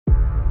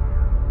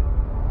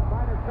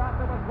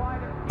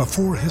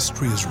Before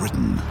history is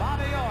written,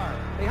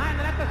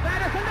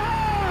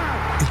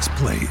 it's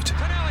played.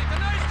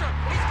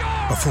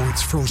 Before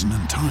it's frozen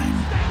in time,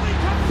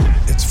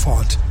 it's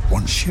fought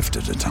one shift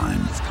at a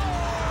time.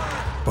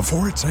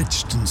 Before it's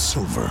etched in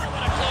silver,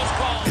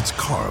 it's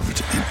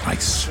carved in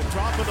ice.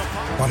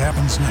 What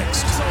happens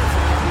next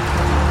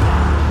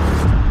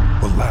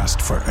will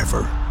last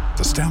forever.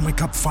 The Stanley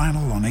Cup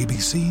Final on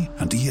ABC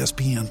and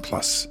ESPN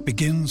Plus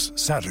begins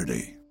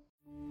Saturday.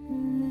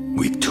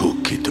 We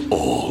took it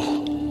all.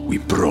 We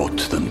brought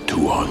them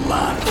to our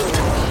land.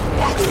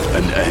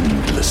 An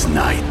endless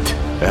night,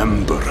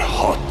 ember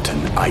hot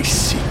and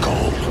icy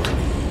cold.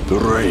 The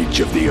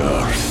rage of the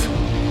earth.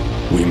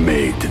 We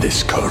made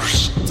this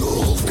curse.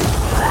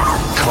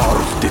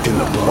 Carved it in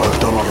the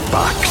blood on our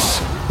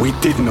backs. We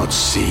did not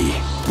see.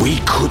 We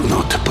could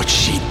not, but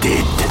she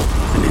did.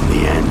 And in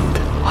the end...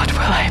 What will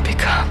I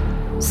become?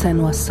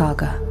 Senua's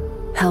Saga.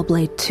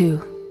 Hellblade 2.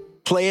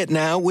 Play it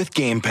now with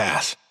Game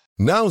Pass.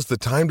 Now's the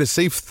time to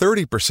save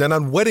 30%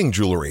 on wedding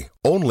jewelry,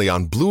 only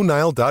on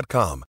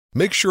BlueNile.com.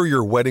 Make sure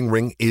your wedding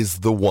ring is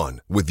the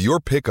one, with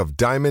your pick of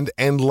diamond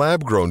and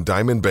lab-grown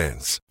diamond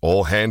bands,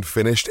 all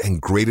hand-finished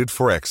and graded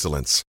for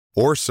excellence.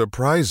 Or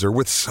surprise her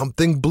with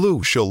something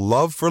blue she'll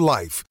love for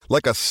life,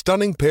 like a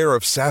stunning pair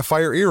of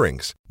sapphire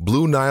earrings.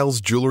 Blue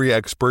Nile's jewelry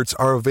experts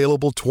are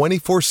available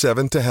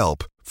 24/7 to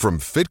help, from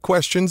fit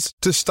questions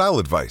to style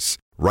advice.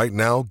 Right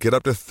now, get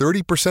up to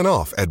 30%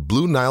 off at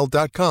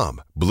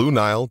BlueNile.com.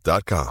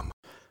 BlueNile.com.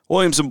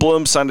 Williams and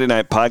Blum Sunday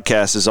Night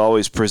Podcast is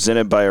always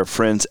presented by our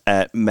friends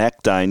at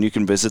Mechdyne. You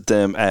can visit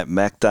them at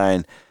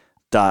Mechdyne.com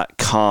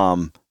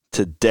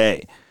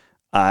today.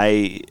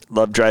 I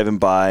love driving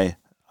by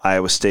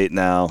Iowa State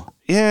now.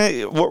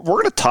 Yeah, we're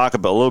going to talk a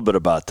little bit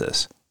about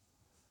this.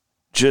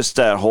 Just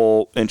that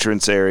whole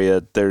entrance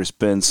area. There's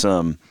been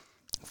some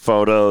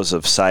photos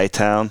of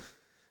Cy-Town.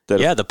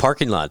 The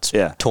parking lot's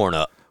torn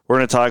up. We're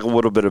going to talk a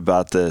little bit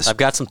about this. I've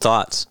got some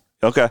thoughts.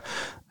 Okay.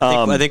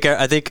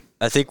 I think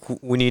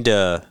we need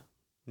to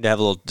have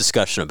a little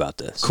discussion about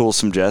this. Cool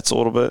some jets a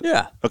little bit?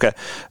 Yeah. Okay.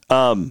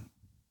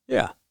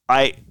 Yeah.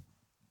 I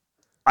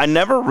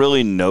never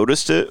really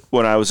noticed it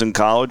when I was in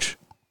college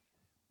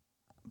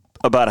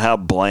about how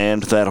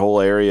bland that whole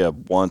area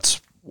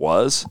once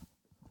was.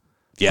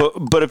 Yeah.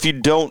 But if you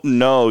don't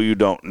know, you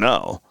don't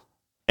know.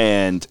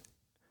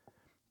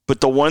 But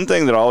the one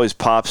thing that always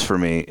pops for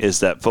me is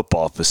that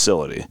football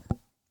facility.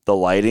 The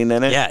lighting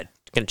in it. Yeah,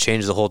 it's going to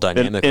change the whole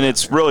dynamic. And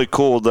it's really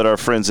cool that our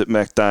friends at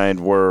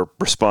Mechdyne were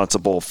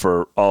responsible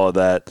for all of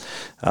that.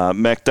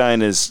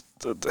 Mechdyne is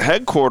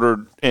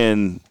headquartered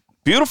in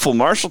beautiful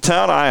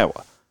Marshalltown,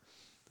 Iowa.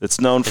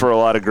 It's known for a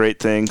lot of great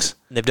things.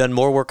 They've done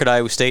more work at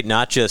Iowa State,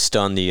 not just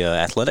on the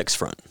athletics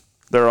front.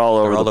 They're all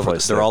over the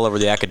place. They're all over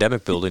the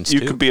academic buildings, too.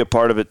 You could be a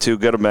part of it, too.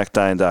 Go to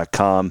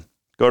Mechdyne.com.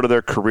 Go to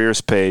their careers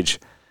page.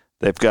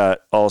 They've got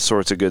all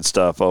sorts of good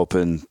stuff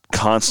open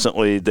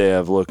constantly. They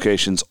have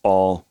locations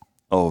all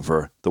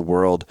over the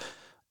world.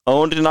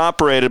 Owned and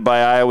operated by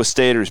Iowa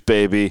Staters,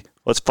 baby.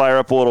 Let's fire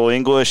up a little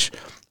English,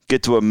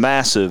 get to a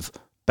massive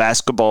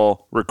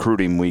basketball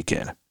recruiting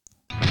weekend.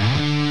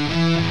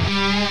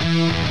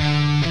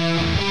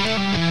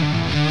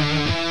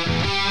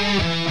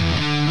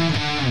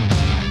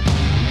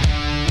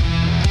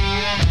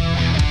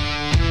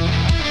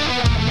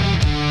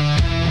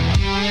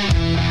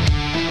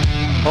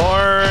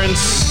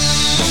 Horns.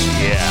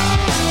 Yeah.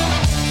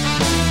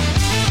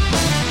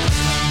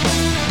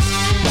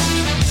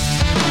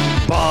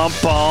 Bom,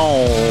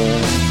 bom.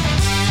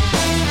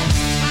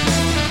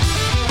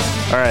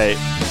 All right.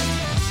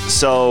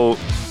 So,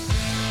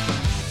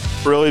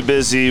 really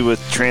busy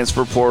with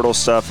transfer portal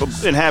stuff.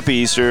 And happy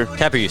Easter.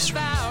 Happy Easter.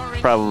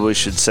 Probably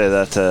should say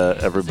that to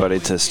everybody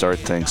to start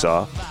things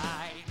off.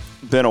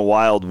 Been a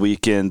wild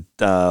weekend.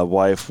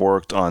 Wife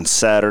worked on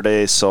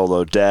Saturday,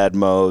 solo dad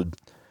mode.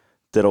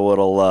 Did a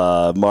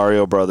little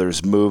Mario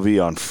Brothers movie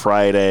on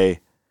Friday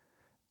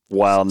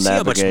while See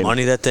navigating. how much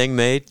money that thing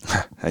made?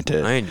 I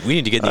did. We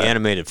need to get the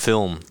animated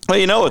film. Well,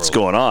 you know what's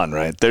going on,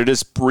 right? They're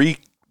just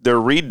they're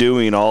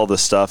redoing all the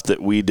stuff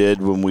that we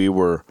did when we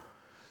were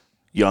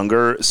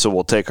younger, so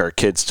we'll take our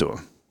kids to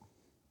them.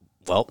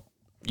 Well,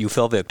 you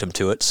fell victim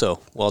to it,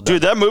 so well done.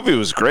 Dude, that movie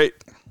was great.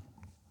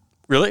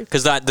 Really?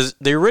 Because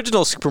the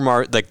original Super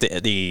Mario, like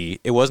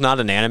it was not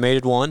an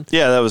animated one.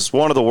 Yeah, that was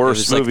one of the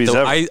worst movies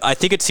ever. I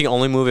think it's the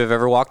only movie I've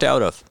ever walked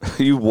out of.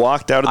 You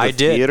walked out of the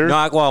theater?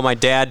 No, well, my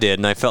dad did,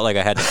 and I felt like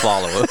I had to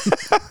follow him.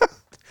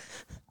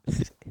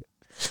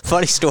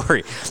 Funny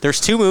story.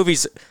 There's two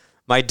movies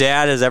my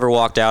dad has ever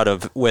walked out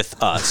of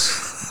with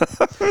us.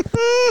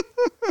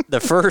 The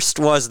first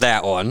was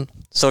that one.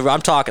 So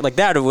I'm talking like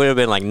that would have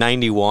been like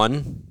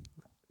 91.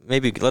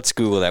 Maybe let's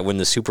Google that when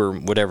the super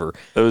whatever.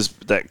 It was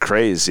that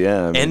craze,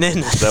 yeah. I mean, and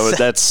then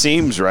that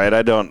seems right.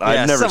 I've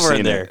never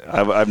seen it.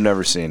 I've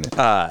never seen it.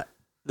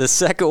 The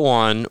second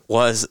one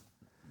was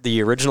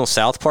the original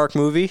South Park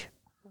movie.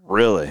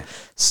 Really?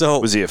 So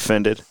was he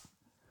offended?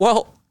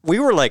 Well, we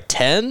were like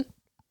 10,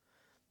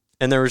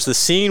 and there was the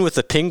scene with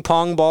the ping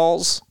pong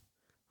balls.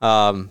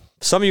 Some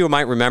of you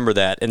might remember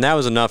that, and that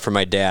was enough for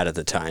my dad at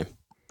the time.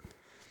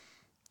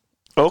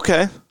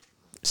 Okay.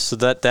 So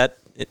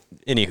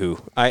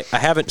anywho, I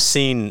haven't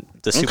seen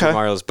the Super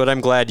Marios, but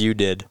I'm glad you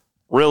did.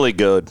 Really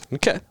good.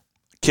 Okay.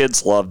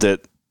 Kids loved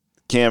it.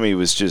 Cammie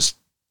was just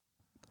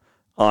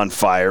on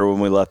fire when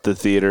we left the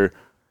theater.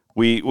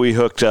 We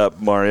hooked up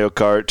Mario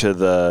Kart to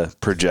the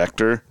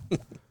projector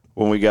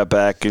when we got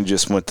back and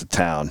just went to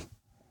town.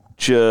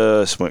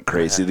 Just went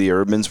crazy. The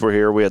Urbans were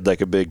here. We had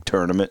like a big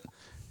tournament.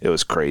 It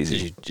was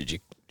crazy. Did you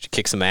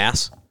kick some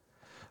ass?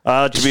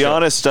 To be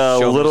honest,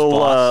 little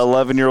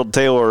 11-year-old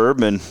Taylor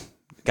Urban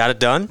got it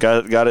done.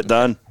 Got it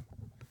done.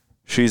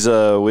 She's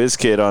a whiz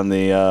kid on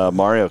the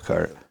Mario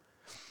Kart.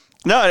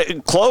 No,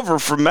 Clover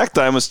from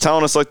Mechdime was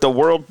telling us like the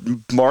world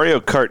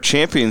Mario Kart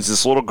champions.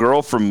 This little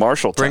girl from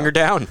Marshalltown. Bring her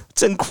down.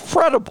 It's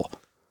incredible.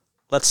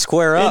 Let's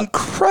square up.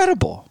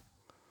 Incredible.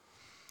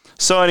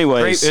 So,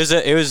 anyways,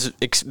 it was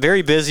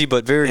very busy,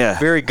 but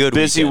very good.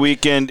 Busy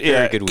weekend.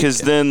 Very good because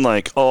then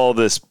like all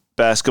this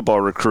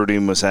basketball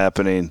recruiting was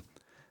happening.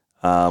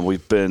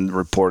 We've been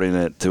reporting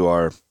it to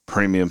our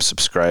premium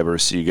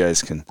subscribers, so you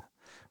guys can.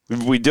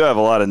 We do have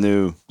a lot of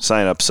new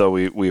signups, so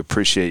we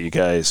appreciate you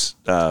guys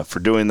for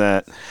doing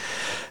that,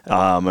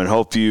 and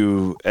hope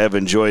you have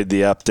enjoyed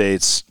the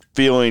updates.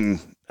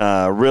 Feeling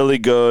really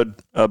good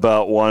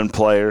about one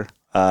player,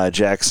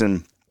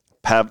 Jackson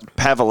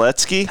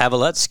Pavletsky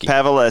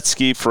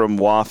from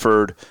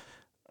Wofford.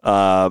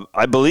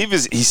 I believe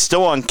he's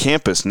still on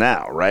campus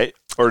now, right?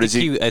 Or does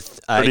he? Or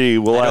did he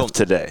left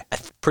today? I'm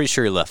pretty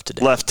sure he left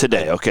today. Left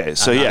today. Okay,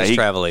 so I'm not his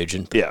travel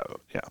agent. Yeah.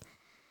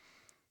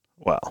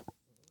 Well,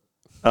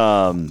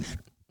 I'm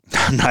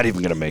not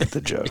even going to make the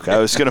joke. I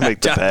was going to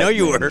make the bet. No,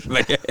 you were. I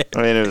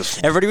mean, it was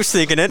everybody was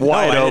thinking it.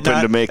 Wide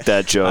open to make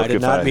that joke. I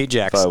did not meet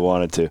Jackson if I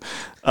wanted to.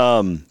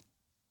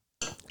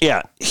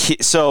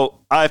 So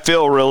I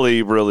feel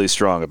really, really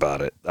strong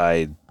about it.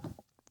 I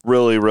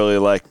really, really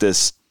like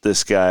this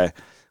guy.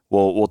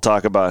 We'll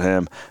talk about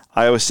him.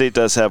 Iowa State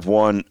does have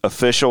one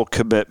official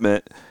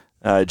commitment.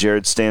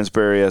 Jared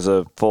Stansberry has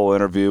a full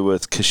interview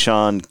with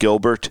Keshawn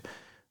Gilbert,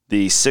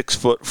 the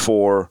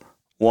 6'4",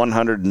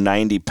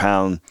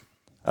 190-pound,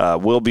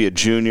 will be a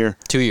junior.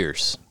 2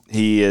 years.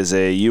 He is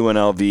a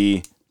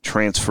UNLV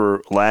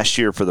transfer last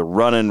year for the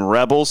Runnin'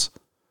 Rebels,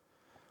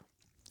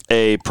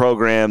 a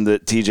program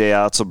that TJ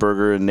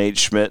Otzelberger and Nate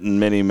Schmidt and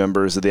many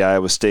members of the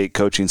Iowa State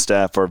coaching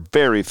staff are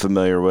very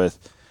familiar with.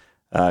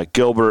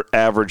 Gilbert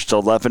averaged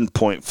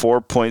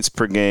 11.4 points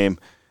per game,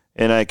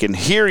 and I can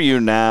hear you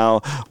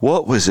now.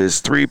 What was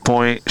his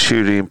three-point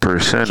shooting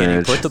percentage? Can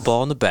he put the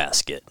ball in the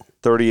basket?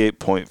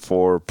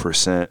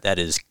 38.4%. That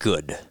is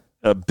good.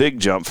 A big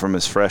jump from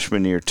his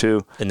freshman year,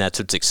 too. And that's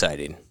what's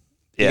exciting.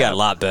 He got a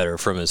lot better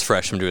from his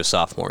freshman to his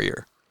sophomore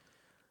year,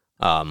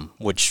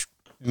 which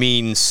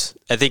means,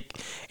 I think,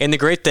 and the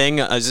great thing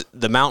is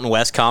the Mountain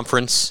West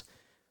Conference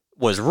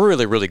was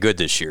really, really good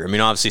this year. I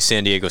mean, obviously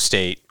San Diego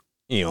State,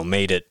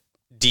 made it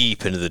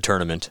deep into the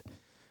tournament,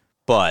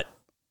 but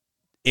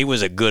it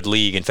was a good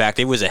league. In fact,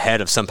 it was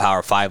ahead of some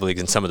Power 5 leagues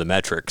in some of the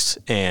metrics,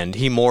 and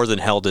he more than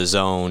held his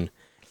own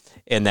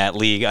in that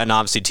league. And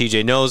obviously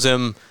TJ knows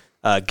him.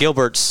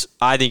 Gilbert's,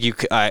 I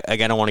think I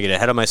don't want to get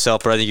ahead of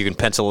myself, but I think you can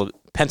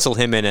pencil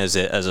him in as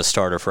a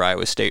starter for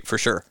Iowa State for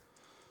sure.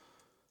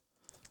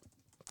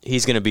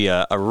 He's going to be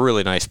a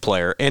really nice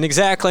player. And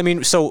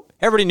exactly, so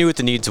everybody knew what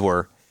the needs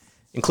were,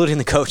 including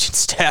the coaching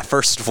staff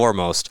first and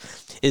foremost,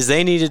 is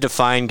they needed to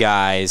find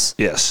guys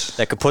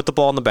that could put the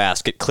ball in the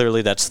basket.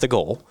 Clearly, that's the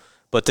goal.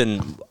 But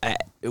then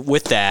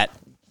with that,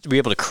 to be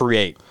able to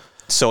create.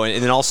 So,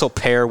 and then also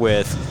pair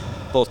with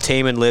both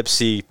Taman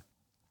Lipsey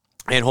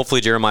and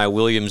hopefully Jeremiah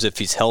Williams if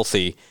he's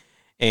healthy.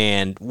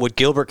 And what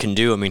Gilbert can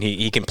do,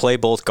 he can play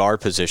both guard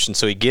positions,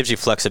 so he gives you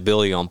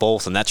flexibility on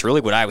both, and that's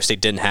really what Iowa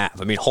State didn't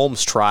have.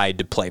 Holmes tried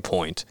to play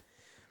point,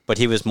 but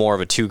he was more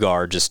of a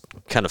two-guard, just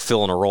kind of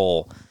filling a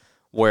role.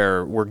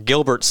 Where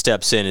Gilbert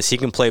steps in is he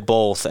can play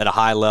both at a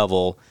high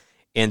level,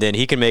 and then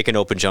he can make an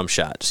open jump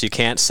shot. So you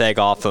can't sag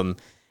off him.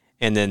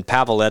 And then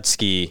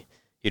Pavletsky,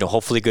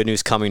 hopefully good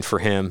news coming for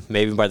him,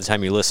 maybe by the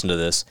time you listen to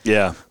this.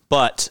 Yeah.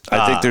 But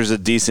I think there's a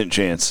decent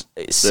chance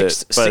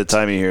that by the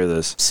time you hear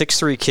this.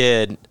 6'3"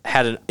 kid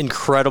had an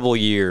incredible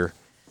year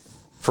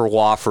for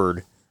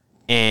Wofford,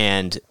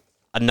 and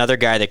another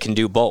guy that can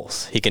do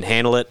both. He can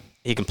handle it.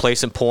 He can play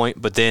some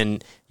point, but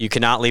then you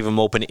cannot leave him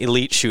open.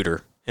 Elite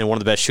shooter and one of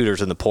the best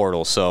shooters in the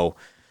portal. So,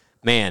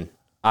 man,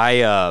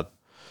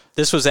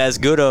 this was as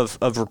good of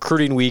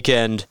recruiting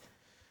weekend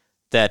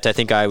that I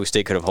think Iowa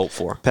State could have hoped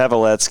for.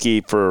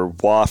 Pavletsky for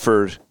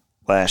Wofford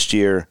last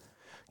year.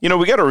 We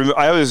got to remember,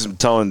 I was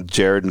telling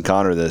Jared and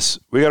Connor this.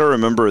 We got to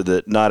remember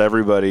that not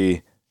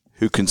everybody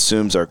who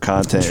consumes our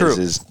content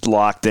is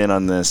locked in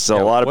on this. So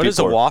a lot of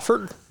people. What is a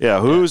Wofford? Yeah,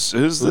 who's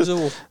this?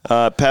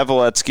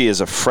 Pavletsky is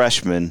a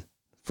freshman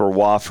for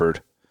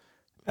Wofford.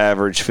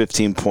 Averaged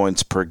 15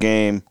 points per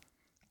game.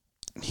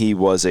 He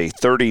was a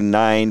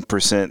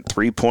 39%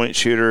 three-point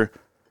shooter.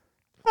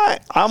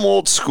 I'm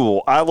old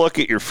school. I look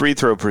at your free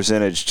throw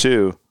percentage,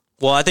 too.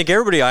 Well, I think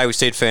everybody Iowa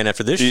State fan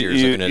after this year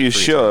is looking at you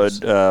should.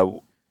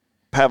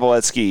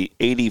 Pavletsky,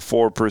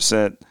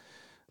 84%,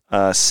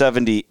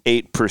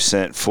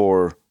 78%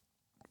 for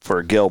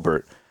for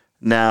Gilbert.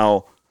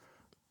 Now,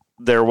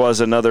 there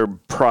was another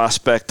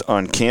prospect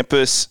on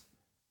campus,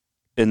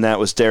 and that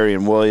was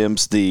Darian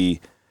Williams, the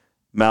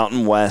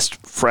Mountain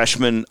West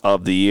Freshman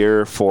of the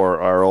Year for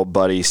our old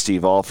buddy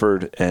Steve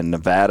Alford and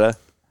Nevada.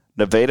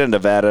 They're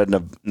Nevada.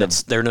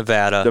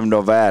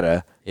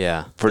 Nevada.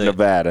 Yeah.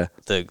 Nevada.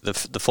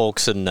 The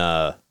folks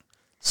in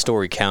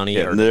Story County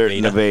Yeah, or they're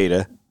Nevada.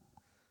 Nevada.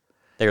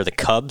 They're the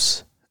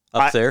Cubs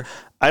up there.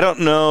 I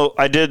don't know.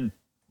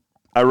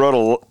 I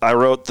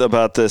wrote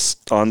about this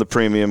on the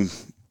premium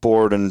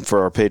board and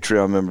for our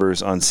Patreon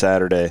members on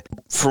Saturday.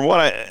 From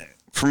what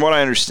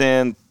I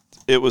understand,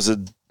 it was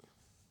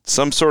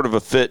some sort of a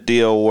fit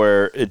deal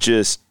where it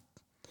just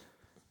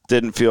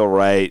didn't feel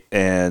right,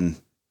 and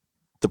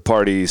the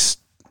parties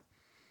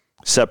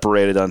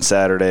separated on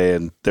Saturday,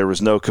 and there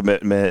was no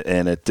commitment,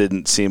 and it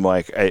didn't seem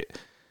like I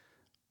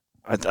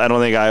don't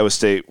think Iowa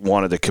State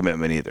wanted a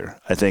commitment either.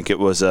 I think it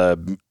was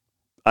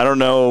I don't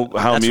know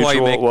how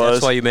mutual it was.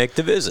 That's why you make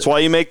the visit. That's why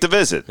you make the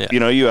visit. Yeah. You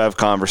know, you have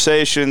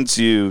conversations.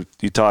 You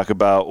talk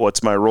about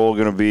what's my role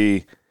going to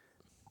be,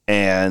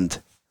 and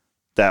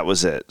that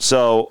was it.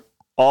 So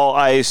all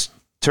eyes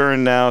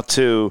turn now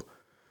to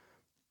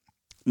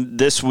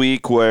this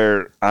week,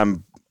 where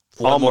I'm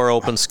one more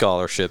open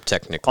scholarship,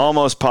 technically.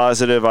 Almost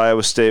positive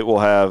Iowa State will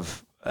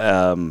have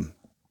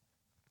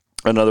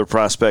another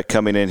prospect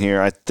coming in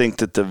here. I think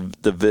that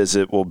the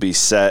visit will be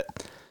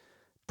set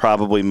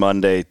probably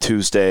Monday,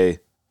 Tuesday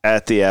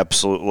at the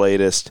absolute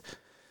latest.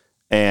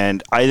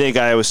 And I think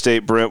Iowa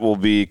State, Brent, will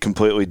be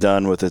completely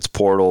done with its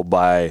portal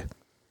by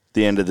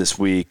the end of this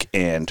week.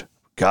 And,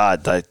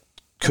 God, that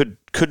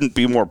couldn't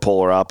be more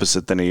polar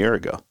opposite than a year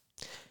ago.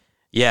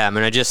 Yeah, I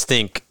mean, I just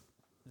think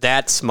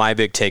that's my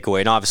big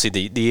takeaway. And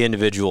obviously the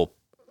individual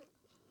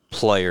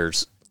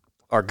players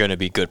are going to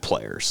be good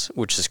players,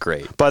 which is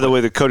great. By the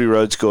way, the Cody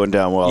Rhodes going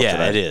down well yeah,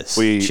 tonight. It is.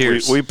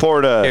 Cheers. We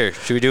poured a... Here,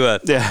 should we do a...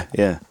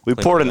 Yeah. We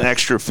poured an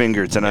extra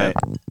finger tonight.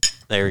 Yeah.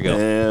 There we go.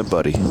 Yeah,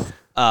 buddy.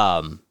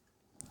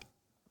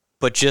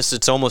 But just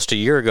it's almost a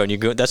year ago,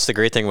 and that's the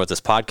great thing about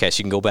this podcast.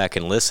 You can go back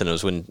and listen. It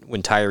was when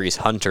Tyrese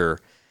Hunter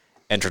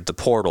entered the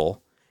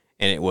portal,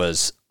 and it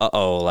was,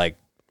 like,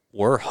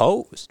 we're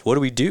hosed. What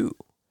do we do?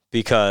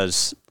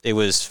 Because it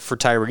was for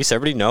Tyrese,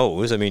 everybody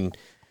knows. I mean,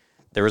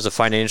 there was a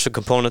financial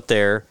component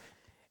there,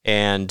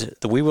 and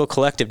the We Will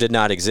Collective did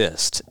not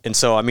exist. And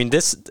so, I mean,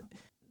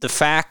 the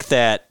fact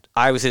that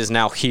Iowa State is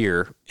now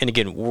here, and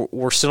again,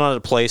 we're still not at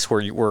a place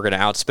where we're going to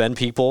outspend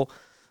people,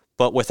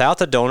 but without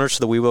the donors to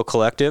the We Will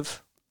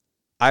Collective,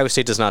 Iowa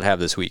State does not have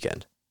this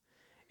weekend.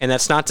 And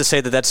that's not to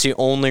say that that's the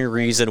only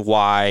reason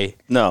why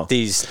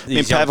these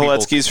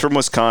Pavletsky's from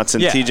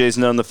Wisconsin. Yeah. TJ's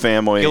known the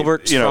family.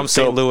 Gilbert's from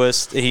St.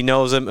 Louis. He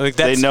knows them.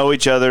 They know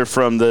each other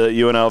from the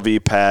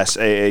UNLV pass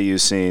AAU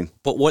scene.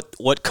 But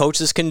what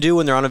coaches can do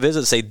when they're on a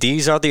visit, say,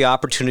 these are the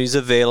opportunities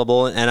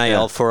available in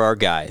NIL for our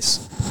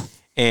guys.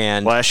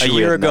 And a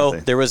year ago,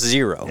 there was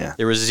zero. Yeah.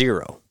 There was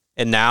zero.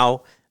 And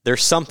now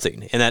there's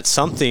something. And that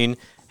something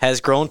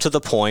has grown to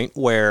the point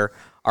where,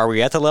 are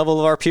we at the level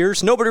of our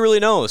peers? Nobody really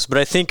knows. But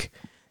I think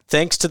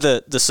thanks to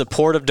the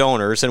support of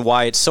donors and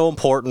why it's so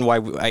important,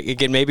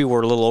 again, maybe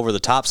we're a little over the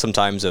top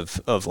sometimes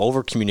of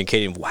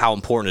over-communicating how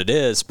important it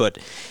is, but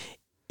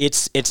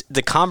it's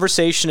the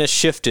conversation has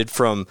shifted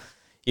from,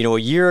 a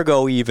year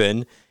ago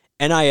even,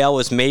 NIL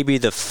was maybe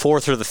the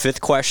fourth or the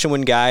fifth question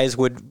when guys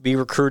would be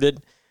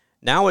recruited.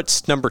 Now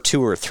it's number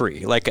 2 or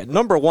 3. Like,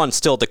 number 1,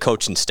 still the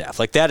coaching staff.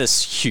 Like, that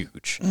is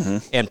huge.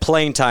 Mm-hmm. And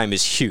playing time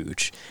is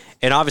huge.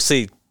 And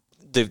obviously,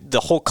 the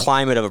whole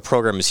climate of a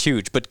program is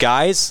huge. But,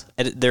 guys,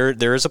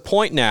 there is a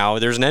point now.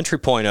 There's an entry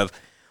point of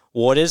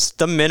what is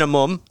the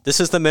minimum.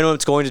 This is the minimum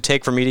it's going to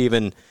take for me to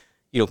even,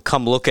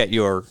 come look at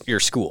your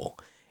school.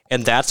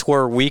 And that's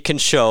where we can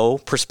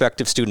show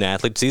prospective student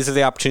athletes, these are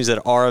the opportunities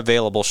that are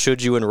available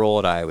should you enroll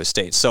at Iowa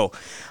State. So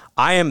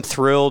I am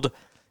thrilled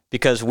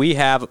because we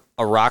have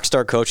a rock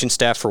star coaching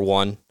staff for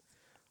one.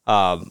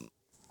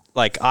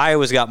 Like,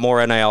 Iowa's got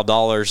more NIL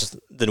dollars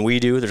than we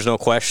do. There's no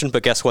question.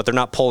 But guess what? They're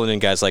not pulling in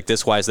guys like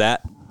this. Why is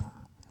that?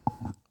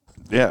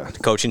 Yeah. The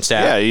coaching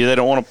staff. Yeah, they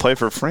don't want to play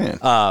for Fran.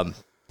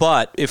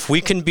 But if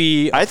we can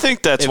be... I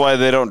think that's why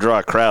they don't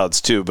draw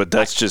crowds, too, but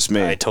that's just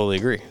me. I totally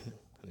agree.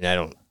 I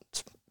don't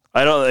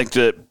think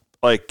that,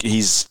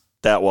 he's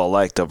that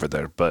well-liked over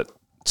there, but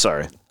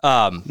sorry.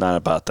 Not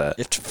about that.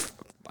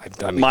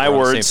 My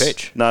words, same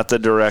page. Not the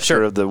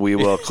director of the We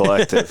Will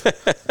Collective.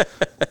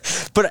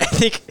 But I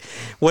think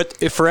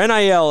for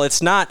NIL,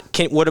 it's not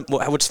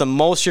what's the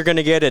most you're going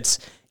to get. It's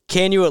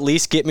can you at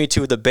least get me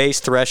to the base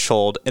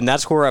threshold? And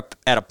that's where we're up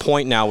at a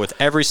point now with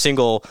every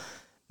single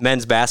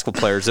men's basketball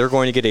players. They're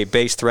going to get a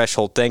base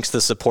threshold thanks to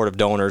the support of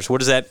donors. What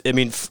does that? I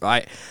mean,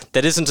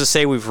 that isn't to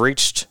say we've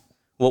reached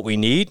what we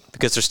need,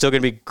 because there's still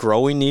going to be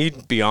growing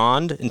need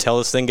beyond until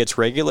this thing gets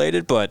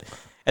regulated. But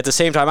at the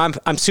same time,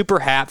 I'm super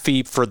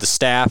happy for the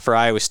staff, for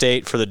Iowa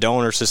State, for the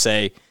donors to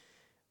say,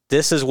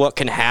 this is what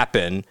can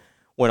happen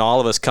when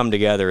all of us come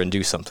together and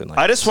do something like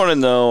this. I just want to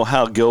know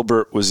how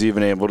Gilbert was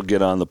even able to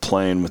get on the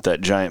plane with that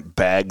giant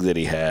bag that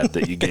he had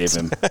that you gave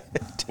him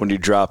when you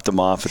dropped him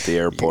off at the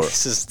airport.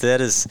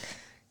 That is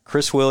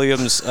Chris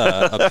Williams,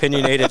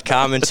 opinionated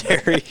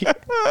commentary.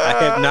 I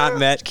have not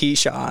met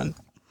Keyshawn.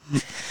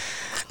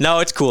 No,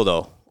 it's cool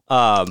though.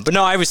 But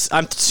no, I'm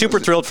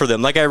super thrilled for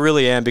them. Like I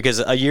really am, because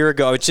a year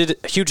ago it's a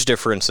huge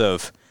difference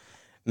of,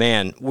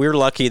 man, we're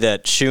lucky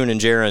that Shun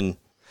and Jaron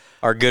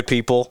are good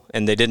people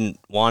and they didn't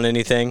want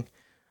anything.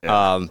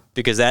 Yeah.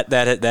 Because that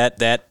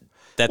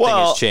thing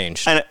has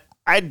changed. And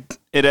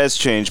it has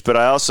changed, but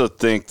I also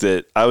think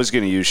that I was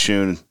going to use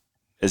Shun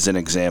as an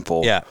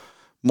example. Yeah.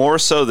 More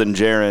so than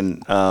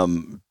Jaron.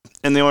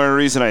 And the only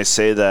reason I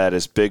say that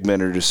is big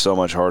men are just so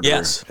much harder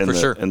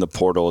in the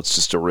portal. It's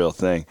just a real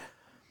thing.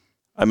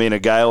 I mean, a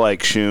guy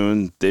like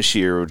Shun this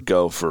year would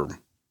go for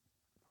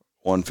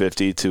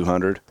 150,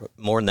 200.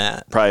 More than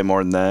that. Probably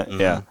more than that,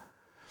 yeah.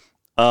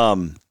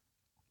 But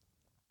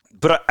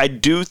I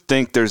do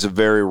think there's a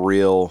very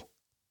real,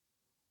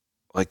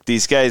 like,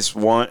 these guys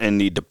want and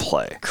need to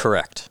play.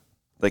 Correct.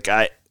 Like,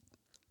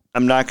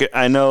 I'm not.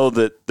 I know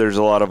that there's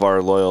a lot of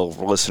our loyal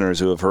listeners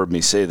who have heard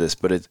me say this,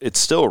 but it's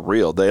still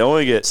real. They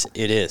only get.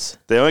 It is.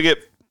 They only get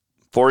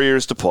 4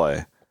 years to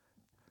play,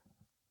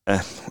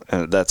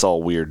 and that's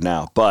all weird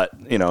now. But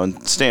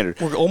in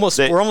standard, we're almost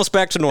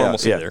back to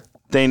normalcy there.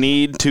 They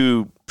need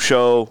to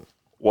show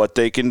what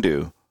they can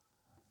do,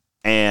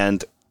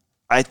 and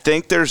I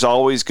think there's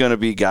always going to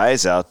be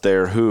guys out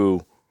there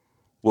who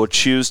will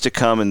choose to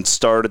come and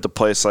start at the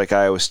place like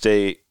Iowa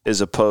State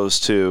as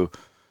opposed to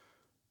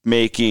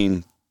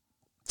making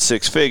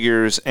six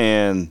figures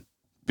and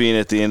being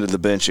at the end of the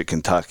bench at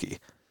Kentucky.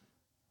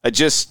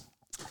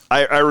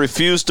 I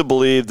refuse to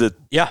believe that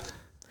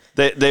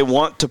they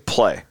want to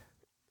play.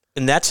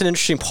 And that's an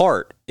interesting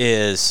part,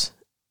 is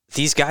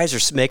these guys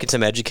are making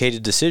some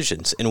educated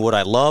decisions. And what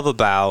I love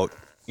about,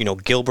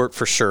 Gilbert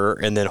for sure,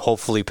 and then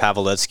hopefully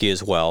Pavletsky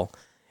as well,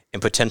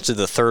 and potentially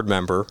the third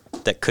member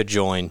that could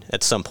join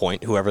at some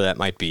point, whoever that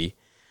might be.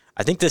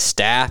 I think this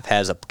staff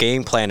has a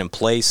game plan in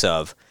place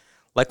of,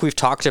 like we've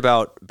talked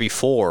about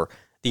before,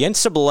 the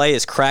NCAA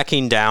is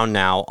cracking down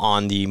now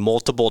on the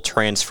multiple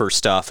transfer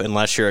stuff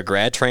unless you're a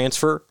grad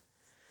transfer.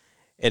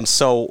 And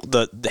so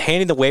the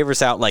handing the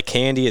waivers out like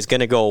candy is going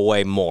to go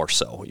away more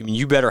so. I mean,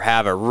 you better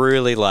have a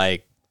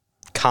really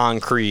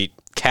concrete,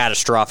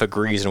 catastrophic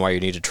reason why you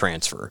need to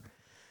transfer.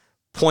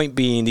 Point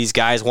being, these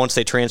guys, once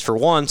they transfer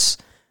once,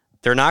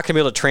 they're not going to be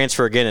able to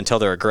transfer again until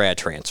they're a grad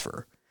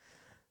transfer.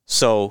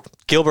 So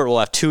Gilbert will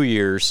have 2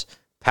 years.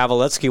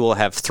 Pavletsky will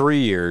have 3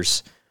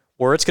 years,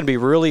 where it's going to be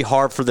really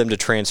hard for them to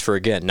transfer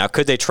again. Now,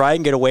 could they try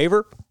and get a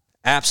waiver?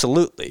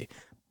 Absolutely.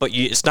 But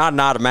it's not an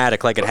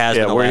automatic like it has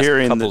in the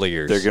last couple of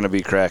years. They're going to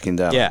be cracking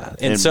down on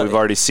that. And so we've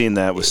already seen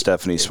that with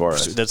Stephanie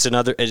Suarez. That's an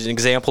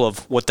example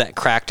of what that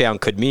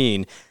crackdown could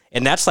mean.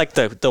 And that's like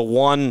the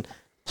one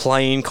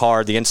playing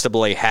card the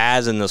NCAA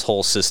has in this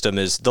whole system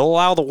is they'll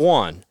allow the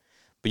one.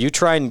 But you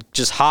try and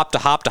just hop to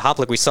hop to hop,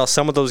 like we saw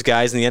some of those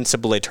guys in the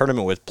NCAA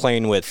tournament with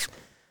playing with,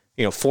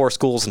 4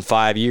 schools in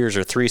 5 years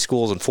or 3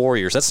 schools in 4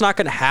 years. That's not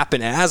going to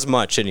happen as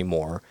much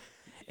anymore.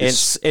 And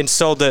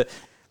so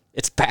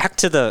it's back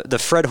to the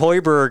Fred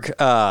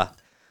Hoiberg.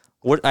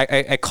 What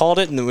I called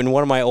it in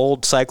one of my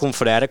old Cyclone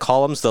Fanatic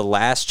columns, the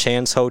Last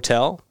Chance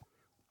Hotel.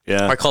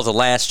 Yeah, I call it the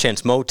Last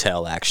Chance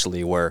Motel,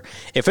 actually, where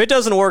if it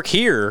doesn't work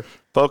here,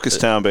 Focus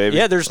Town, baby.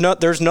 Yeah,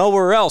 there's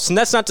nowhere else, and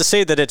that's not to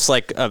say that it's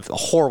like a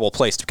horrible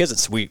place,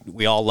 because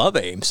we all love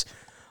Ames,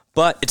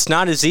 but it's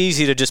not as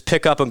easy to just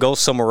pick up and go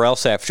somewhere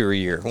else after a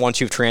year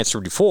once you've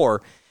transferred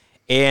before.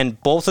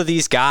 And both of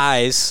these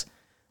guys,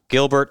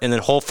 Gilbert and then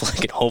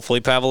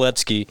hopefully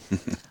Pavletsky,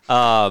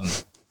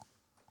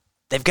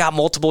 they've got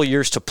multiple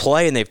years to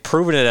play, and they've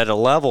proven it at a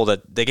level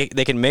that they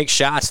can make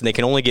shots and they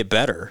can only get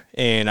better.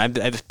 And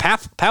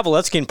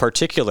Pavletsky in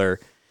particular,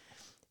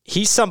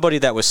 he's somebody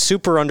that was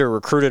super under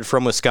recruited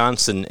from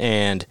Wisconsin,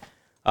 and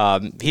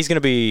he's going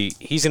to be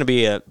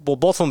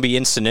both of them be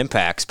instant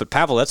impacts, but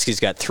Pavletsky's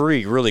got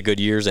 3 really good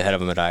years ahead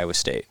of him at Iowa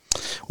State. I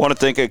want to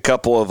thank a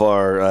couple of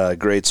our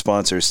great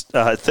sponsors.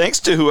 Thanks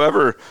to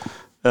whoever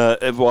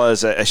it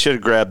was. I should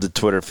have grabbed the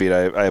Twitter feed.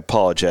 I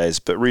apologize,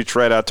 but reached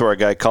right out to our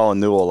guy Colin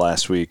Newell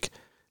last week.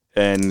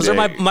 And was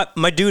that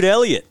my dude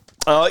Elliot?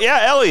 Oh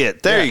yeah,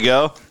 Elliot. There you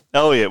go,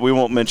 Elliot. We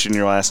won't mention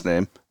your last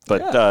name,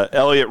 but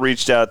Elliot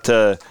reached out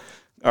to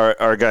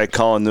our guy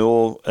Colin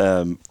Newell,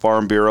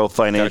 Farm Bureau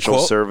Financial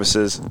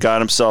Services,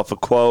 got himself a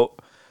quote.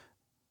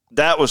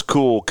 That was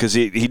cool because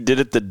he did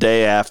it the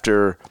day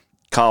after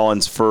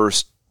Colin's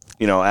first,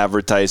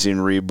 advertising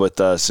read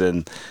with us,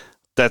 and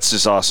that's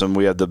just awesome.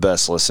 We have the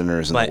best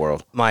listeners in the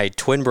world. My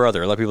twin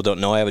brother. A lot of people don't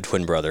know I have a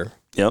twin brother.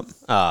 Yep.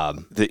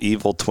 The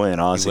evil twin,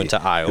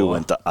 Ozzy. Who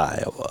went to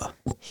Iowa.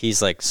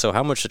 He's like, so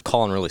how much did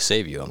Colin really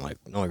save you? I'm like,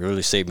 no, he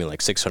really saved me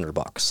like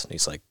 $600. And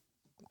he's like,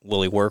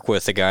 will he work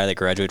with the guy that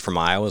graduated from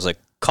Iowa? I was like,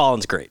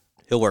 Colin's great.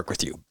 He'll work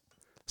with you.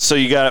 So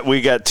we got 2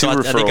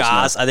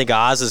 referrals. I think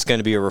Oz is going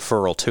to be a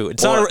referral too.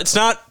 It's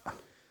not.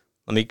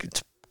 Let me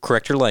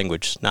correct your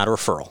language. Not a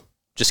referral.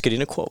 Just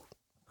getting a quote.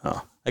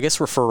 Oh. I guess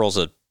referral's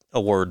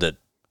a word that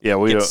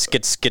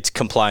gets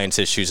compliance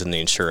issues in the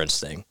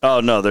insurance thing. Oh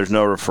no, there's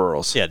no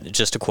referrals. Yeah,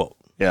 just a quote.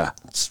 Yeah.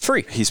 It's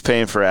free. He's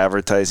paying for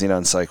advertising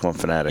on Cyclone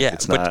Fanatic. Yeah,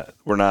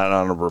 we're not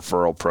on a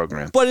referral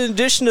program. But in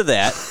addition to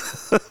that,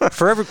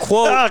 for every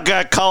quote... Oh,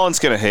 God, Colin's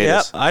going to hate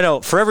us. I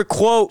know. For every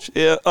quote...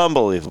 Yeah,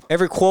 unbelievable.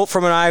 Every quote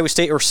from an Iowa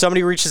State, or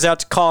somebody reaches out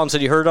to Colin and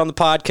said, you heard it on the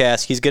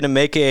podcast, he's going to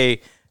make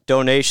a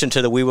donation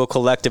to the We Will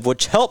Collective,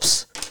 which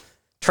helps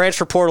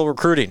transfer portal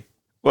recruiting.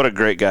 What a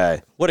great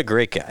guy. What a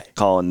great guy.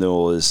 Colin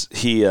Newell is.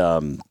 He,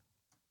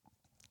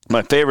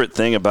 my favorite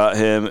thing about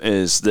him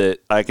is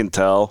that I can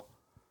tell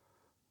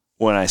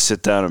when I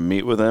sit down and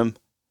meet with him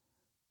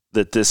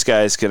that this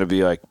guy's going to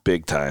be like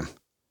big time.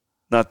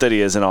 Not that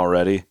he isn't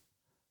already.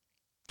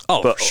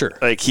 Oh, but for sure.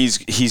 Like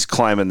he's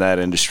climbing that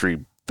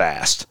industry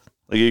fast.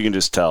 Like you can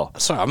just tell.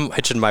 Sorry, I'm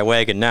hitching my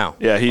wagon now.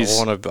 Yeah,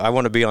 I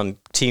want to be on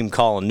Team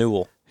Colin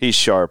Newell. He's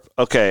sharp.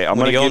 Okay, I'm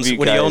going to give you guys.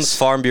 When he owns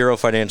Farm Bureau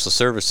Financial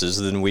Services,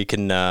 then we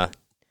can, then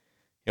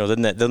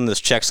this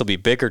checks will be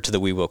bigger to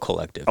the We Will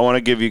Collective. I want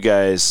to give you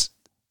guys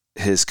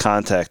his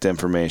contact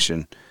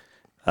information.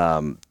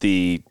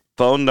 The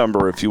phone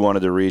number, if you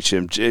wanted to reach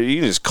him, you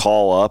can just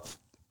call up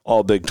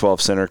All Big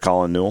 12 Center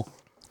Colin Newell.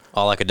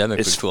 All Academic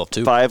It's Big 12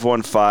 too.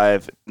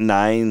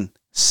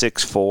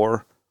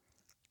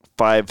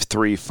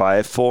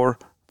 515-964-5354.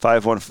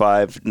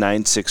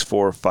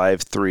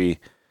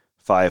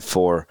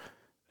 515-964-5354.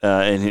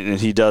 And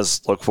he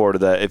does look forward to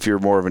that. If you're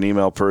more of an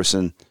email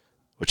person,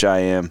 which I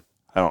am,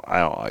 I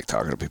don't like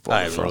talking to people.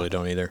 I really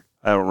don't either.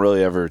 I don't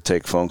really ever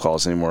take phone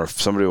calls anymore.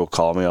 If somebody will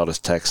call me, I'll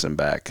just text them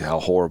back. How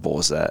horrible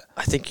is that?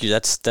 I think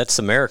that's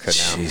America now.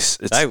 Jeez,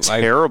 it's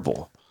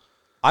terrible.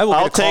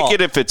 I'll take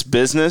it if it's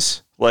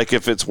business. Like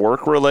if it's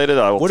work related,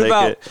 I will take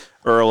it.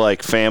 Or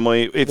like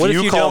family. If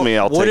you call me,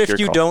 I'll take your call. What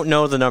if you don't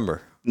know the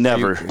number?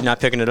 Never. You're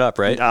not picking it up,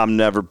 right? I'm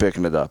never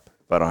picking it up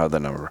if I don't have the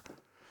number.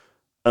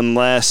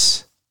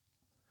 Unless,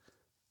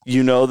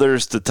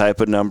 there's the type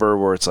of number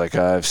where it's like,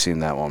 I've seen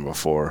that one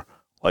before.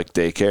 Like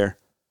daycare.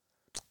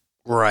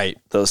 Right.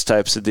 Those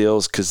types of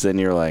deals, because then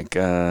you're like,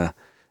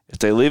 if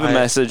they leave a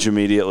message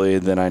immediately,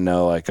 then I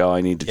know, like,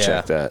 I need to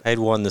check that. I had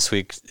one this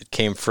week. It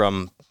came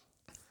from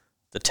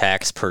the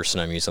tax person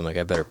I'm using. I'm like,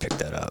 I better pick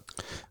that up.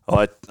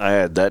 Oh, I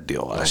had that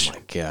deal last year. Oh,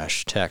 my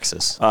gosh.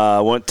 Texas.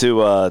 I went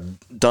to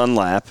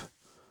Dunlap.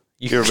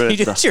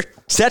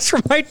 That's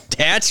where my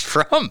dad's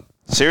from.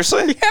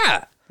 Seriously?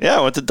 Yeah. Yeah,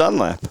 I went to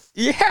Dunlap.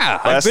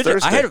 Yeah. Last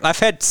Thursday. I've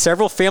had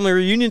several family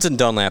reunions in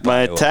Dunlap.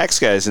 My tax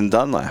guy's in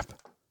Dunlap.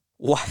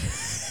 What?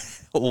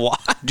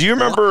 What? Do you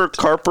remember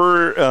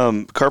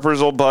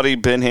Carper's old buddy,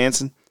 Ben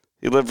Hansen?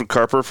 He lived with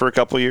Carper for a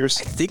couple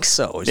years. I think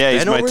so. Yeah,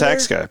 he's my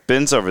tax guy.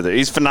 Ben's over there.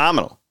 He's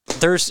phenomenal.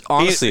 There's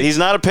honestly, he's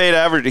not a paid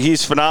advert.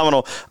 He's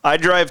phenomenal. I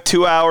drive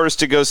 2 hours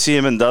to go see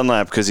him in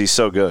Dunlap because he's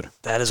so good.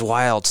 That is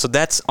wild. So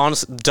that's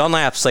honestly,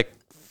 Dunlap's like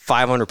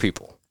 500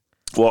 people.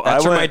 Well,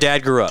 that's where my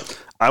dad grew up.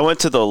 I went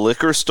to the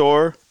liquor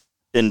store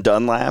in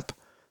Dunlap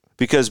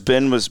because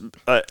Ben was.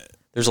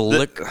 There's a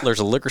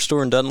liquor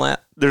store in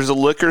Dunlap? There's a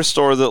liquor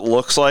store that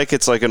looks like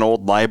it's like an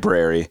old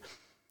library.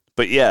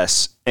 But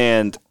yes,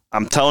 and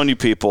I'm telling you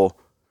people,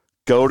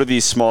 go to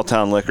these small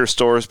town liquor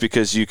stores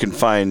because you can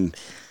find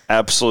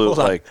absolute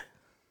like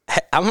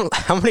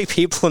how many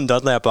people in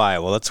Dunlap,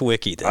 Iowa? Let's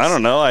wiki this. I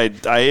don't know. I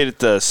ate at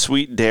the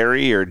Sweet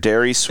Dairy or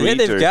Dairy Sweet.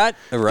 Yeah, they've got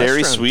a restaurant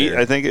Dairy Sweet. there.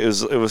 I think it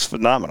was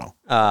phenomenal.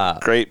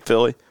 Great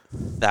Philly.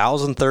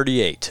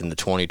 1,038 in the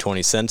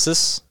 2020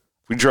 census.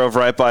 We drove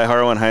right by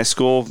Harlan High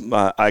School,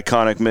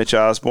 iconic Mitch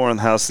Osborne,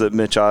 the house that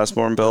Mitch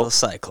Osborne built. The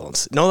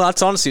Cyclones. No,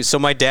 that's honestly. So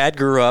my dad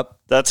grew up.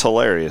 That's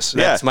hilarious.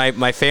 That's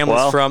my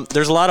family's from.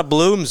 There's a lot of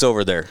Blums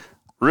over there.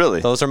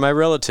 Really? Those are my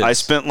relatives. I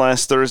spent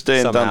last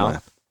Thursday in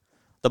Dunlap.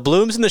 The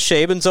Blums and the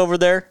Shabins over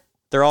there.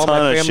 They're all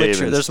my family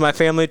tree. There's my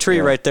family tree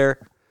right there.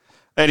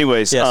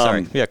 Anyways,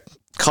 sorry. Yeah.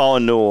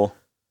 Colin Newell.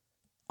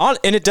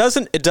 And it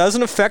doesn't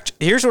affect.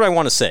 Here's what I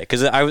want to say,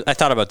 because I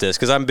thought about this,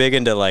 because I'm big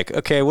into like,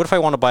 okay, what if I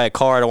want to buy a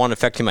car? I don't want to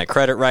affect my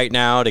credit right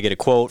now to get a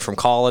quote from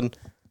Colin.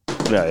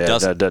 Yeah, that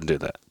doesn't do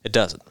that. It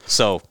doesn't.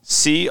 So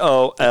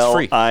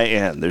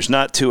COLIN. There's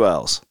not two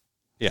L's.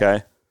 Yeah.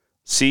 Okay.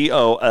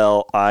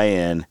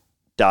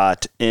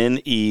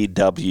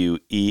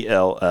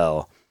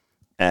 COLIN.NEWELL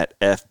at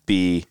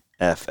FBFS.com.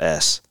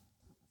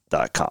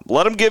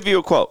 Let them give you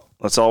a quote.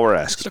 That's all we're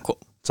asking. Just a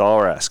quote. That's all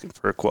we're asking,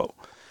 for a quote.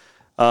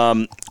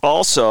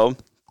 Also,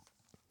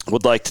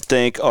 would like to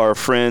thank our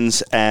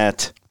friends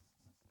at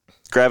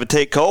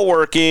Gravitate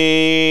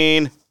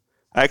Co-working.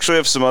 I actually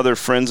have some other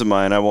friends of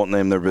mine. I won't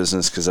name their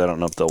business because I don't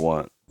know if they'll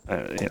want,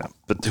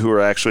 but who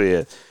are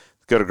actually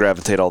go to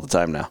Gravitate all the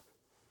time now.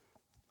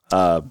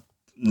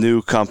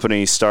 New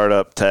company,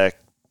 startup tech.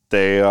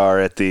 They are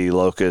at the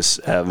Locust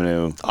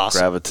Avenue. Awesome.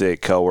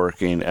 Gravitate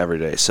Co-working every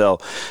day. So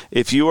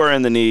if you are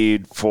in the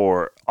need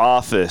for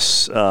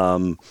office,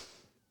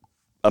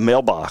 a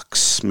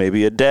mailbox,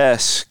 maybe a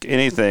desk,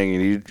 anything,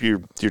 and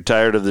you're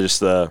tired of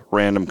just the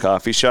random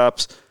coffee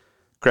shops,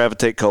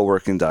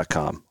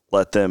 gravitatecoworking.com.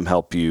 Let them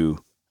help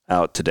you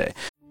out today.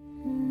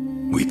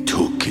 We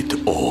took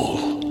it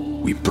all.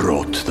 We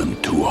brought them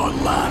to our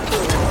land.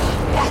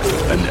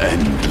 An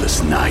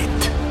endless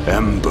night,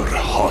 ember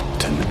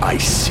hot and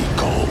icy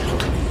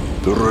cold.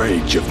 The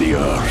rage of the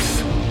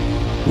earth.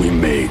 We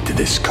made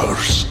this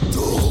curse.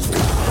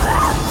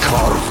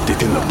 Carved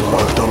it in the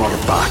blood on our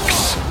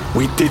backs.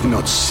 We did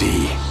not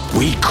see.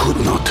 We could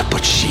not,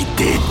 but she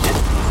did.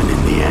 And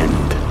in the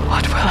end...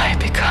 What will I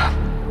become?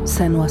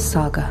 Senua's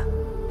Saga.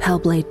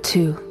 Hellblade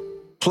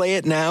 2. Play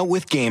it now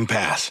with Game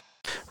Pass.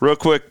 Real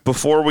quick,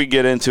 before we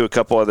get into a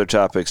couple other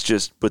topics,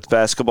 just with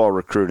basketball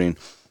recruiting,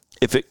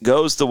 if it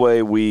goes the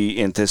way we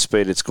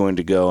anticipate it's going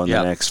to go in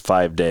the next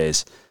 5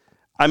 days,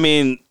 I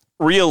mean,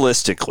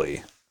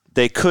 realistically,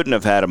 they couldn't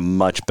have had a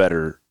much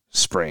better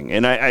spring.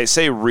 And I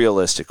say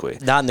realistically.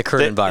 Not in the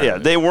current environment.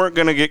 Yeah, they weren't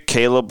going to get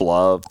Caleb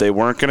Love. They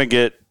weren't going to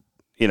get,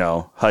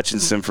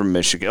 Hutchinson from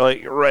Michigan.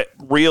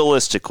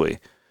 Realistically,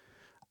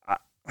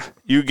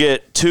 you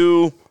get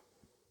two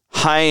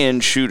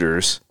high-end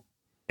shooters,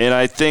 and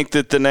I think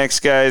that the next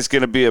guy is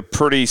going to be a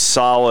pretty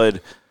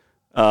solid,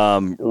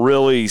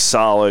 really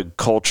solid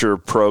culture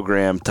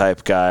program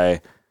type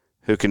guy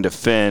who can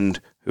defend,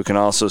 who can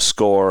also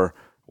score.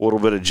 A little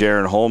bit of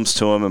Jaron Holmes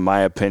to him, in my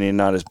opinion,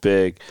 not as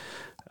big.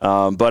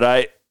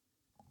 But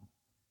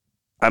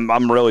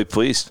I'm really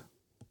pleased.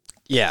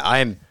 Yeah,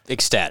 I'm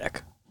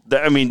ecstatic.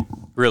 I mean,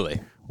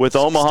 really. With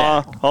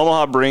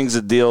Omaha brings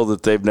a deal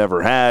that they've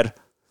never had.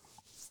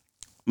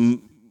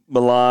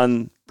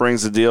 Milan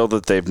brings a deal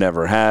that they've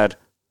never had.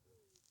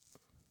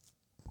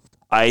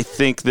 I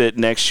think that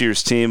next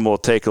year's team will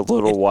take a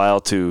little while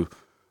to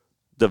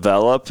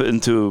develop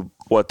into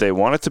what they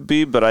want it to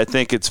be, but I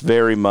think it's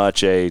very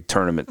much a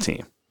tournament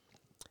team.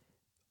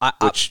 I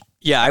would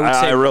say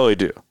I really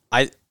do.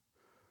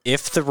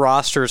 If the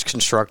roster is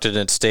constructed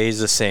and it stays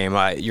the same,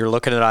 you're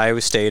looking at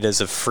Iowa State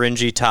as a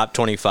fringy top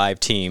 25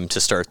 team to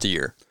start the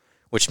year,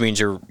 which means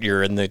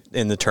you're in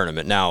the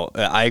tournament. Now,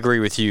 I agree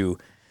with you.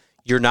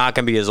 You're not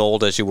going to be as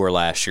old as you were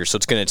last year, so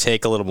it's going to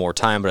take a little more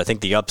time, but I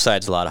think the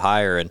upside's a lot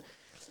higher. And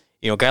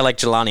a guy like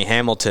Jelani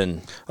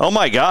Hamilton, oh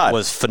my God,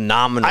 was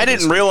phenomenal. I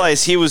didn't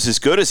realize he was as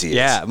good as he is.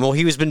 Yeah, well,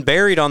 he was been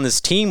buried on this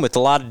team with a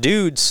lot of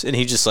dudes, and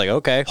he's just like,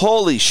 okay,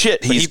 holy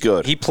shit, he's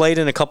good. He played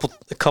in a couple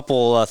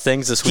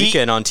things this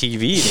weekend on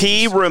TV.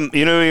 Who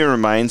he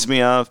reminds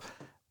me of,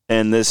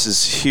 and this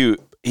is huge.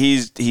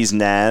 He's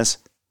Naz,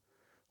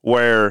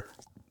 where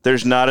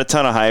there's not a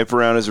ton of hype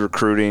around his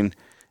recruiting,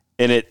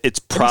 and it's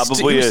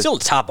probably he's still a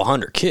top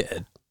 100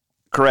 kid.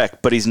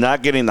 Correct, but he's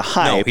not getting the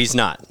hype. No, he's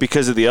not.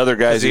 Because of the other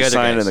guys who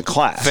signed in the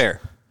class.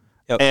 Fair.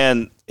 Yep.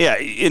 And,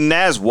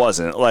 Naz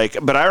wasn't.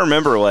 But I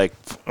remember, I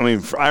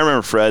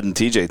remember Fred and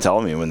TJ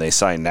telling me when they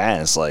signed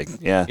Naz,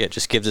 Yeah,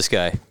 just give this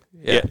guy.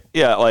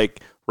 Yeah,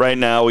 right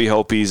now we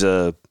hope he's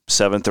a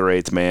 7th or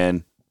 8th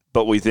man,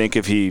 but we think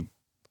if he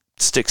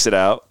sticks it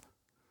out,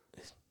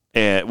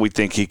 and we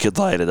think he could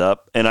light it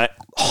up. And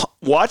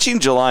watching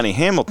Jelani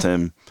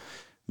Hamilton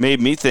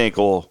made me think,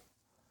 well,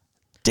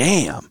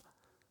 damn.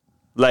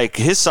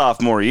 His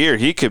sophomore year,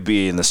 he could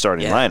be in the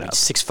starting lineup.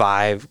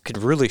 6'5", could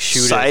really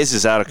shoot. Size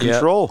is out of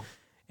control. Yep.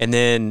 And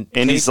then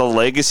he's a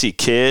legacy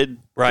kid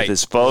with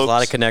his folks. A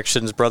lot of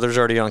connections. Brother's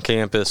already on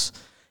campus.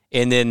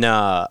 And then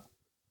the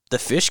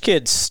Fish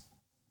kid's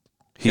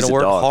going to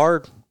work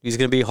hard. He's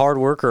going to be a hard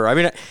worker. I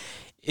mean,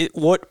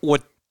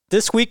 what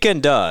this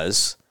weekend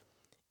does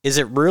is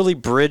it really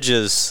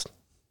bridges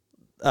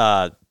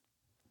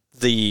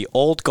the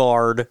old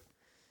guard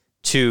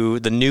to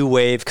the new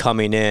wave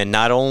coming in.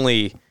 Not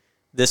only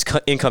this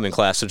incoming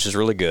class, which is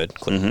really good,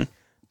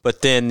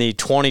 but then the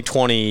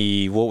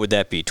 2020, what would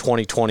that be?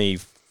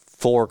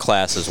 2024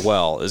 class as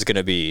well is going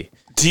to be.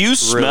 Do you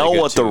smell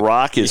what The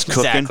Rock is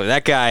cooking? Exactly.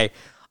 That guy,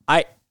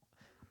 I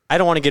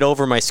don't want to get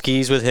over my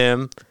skis with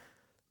him,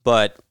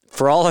 but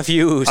for all of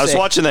you who I was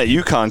watching that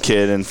UConn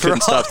kid and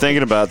couldn't stop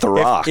thinking about The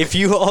Rock. If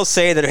you all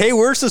say that, hey,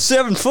 where's the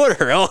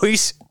 7-footer? Oh,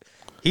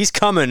 he's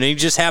coming, and he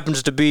just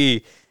happens to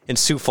be in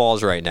Sioux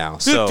Falls right now.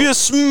 So if you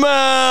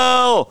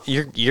smell,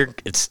 you're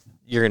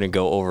going to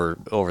go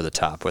over the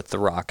top with the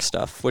Rock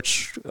stuff,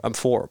 which I'm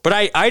for.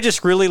 But I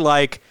just really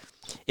like,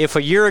 if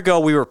a year ago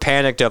we were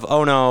panicked of,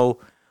 oh no,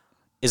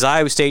 is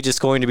Iowa State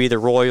just going to be the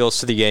Royals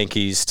to the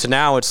Yankees? To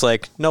now it's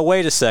like, no,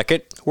 wait a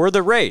second, we're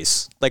the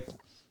Rays.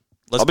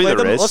 Let's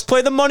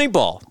play the money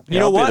ball. You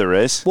know what? Be the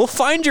Rays. We'll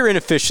find your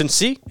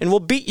inefficiency and we'll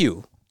beat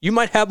you. You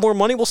might have more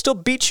money, we'll still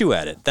beat you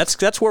at it.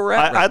 That's where we're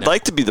at. I'd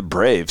like to be the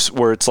Braves,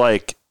 where it's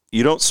like,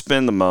 you don't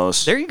spend the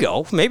most. There you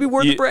go. Maybe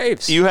we're the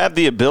Braves. You have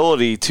the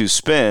ability to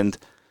spend,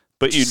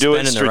 but you do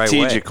it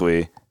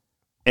strategically, right,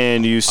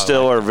 and you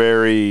still are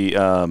very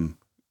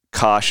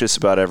cautious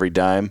about every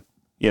dime.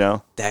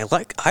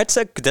 I'd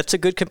say that's a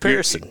good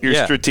comparison.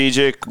 You're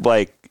strategic,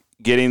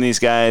 getting these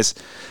guys.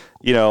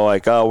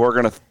 We're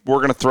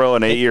gonna throw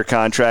an 8-year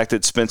contract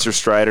at Spencer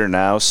Strider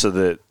now, so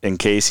that in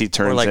case he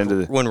turns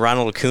into when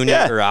Ronald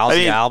Acuna or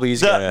Albies.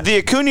 The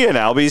Acuna and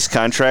Albies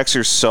contracts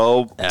are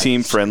so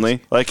team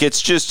friendly.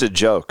 It's just a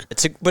joke.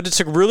 But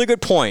it's a really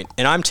good point,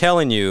 and I'm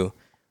telling you,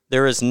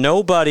 there is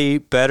nobody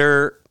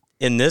better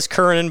in this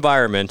current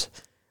environment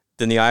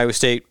than the Iowa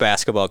State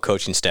basketball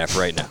coaching staff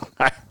right now.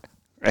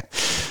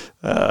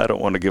 I don't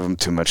want to give them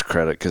too much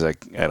credit because I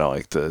don't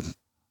like to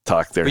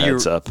talk their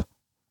heads up,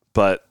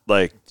 but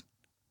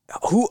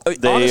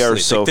They are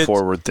so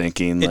forward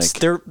thinking.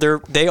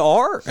 They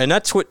are, and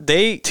that's what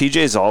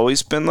TJ's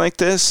always been like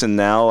this, and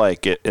now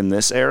like in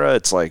this era,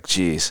 it's like,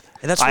 geez.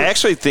 I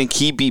actually think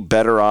he'd be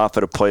better off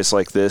at a place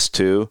like this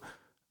too,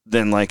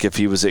 than like if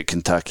he was at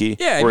Kentucky,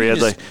 where he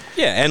had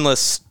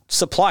endless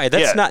supply.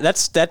 That's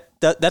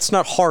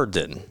not hard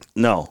then.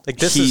 No, like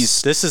this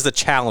is the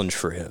challenge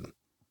for him,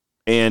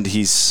 and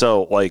he's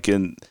so like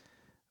in.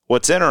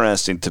 What's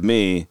interesting to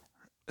me.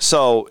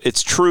 So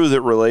it's true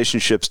that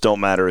relationships don't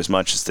matter as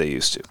much as they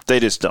used to. They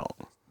just don't.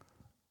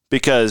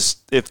 Because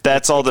if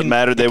that's all that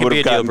mattered, they would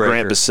have gotten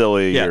Grant Basile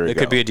a year ago. It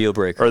could be a deal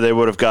breaker. Or they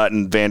would have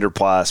gotten Vander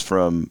Plas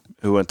who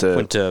went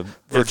to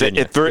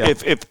Virginia.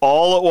 If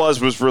all it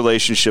was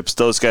relationships,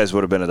 those guys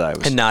would have been at Iowa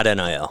State. And not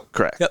NIL.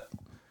 Correct. Yep.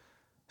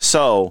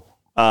 So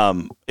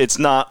it's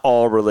not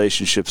all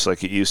relationships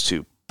like it used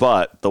to.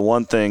 But the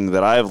one thing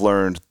that I've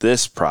learned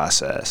this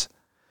process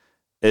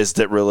is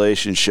that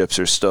relationships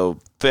are still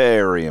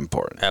very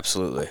important.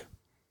 Absolutely.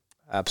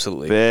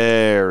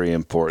 Very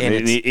important.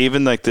 And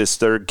even like this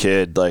third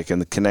kid, like,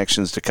 and the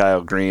connections to Kyle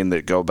Green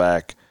that go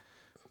back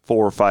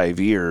 4 or 5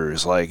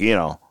 years, like, you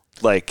know,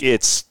 like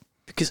it's.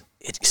 Because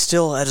it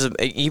still has,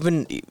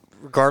 even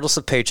regardless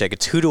of paycheck,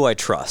 it's who do I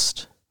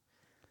trust?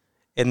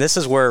 And this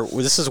is where,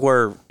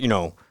 you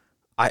know,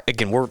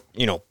 we're,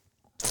 you know,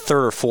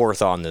 third or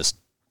fourth on this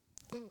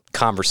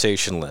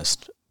conversation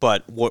list.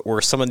 But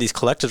where some of these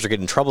collectives are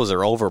getting in trouble is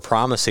they're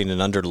over-promising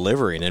and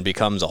under-delivering, and it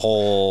becomes a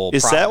whole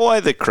Is that why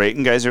the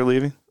Creighton guys are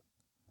leaving?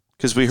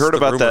 Because we heard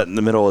about that in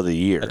the middle of the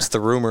year. That's the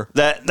rumor.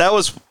 That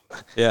was...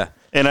 Yeah.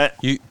 And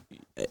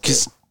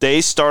because they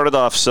started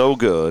off so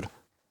good,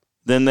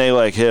 then they,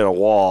 like, hit a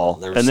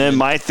wall. And then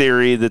my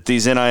theory that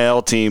these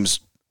NIL teams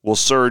will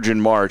surge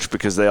in March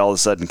because they all of a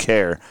sudden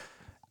care.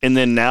 And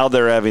then now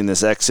they're having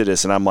this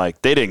exodus, and I'm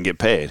like, they didn't get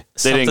paid.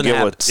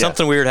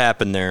 Something weird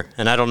happened there,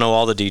 and I don't know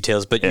all the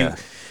details, but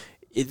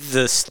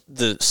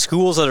the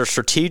schools that are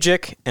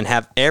strategic and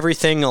have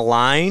everything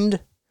aligned,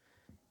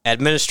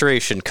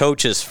 administration,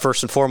 coaches,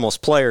 first and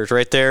foremost, players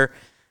right there,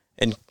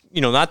 and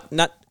you know, not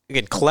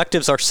again,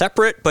 collectives are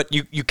separate, but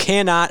you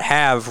cannot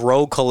have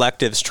rogue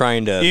collectives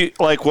trying to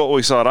like what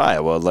we saw at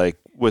Iowa, like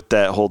with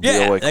that whole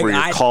deal, where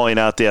you're calling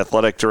out the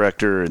athletic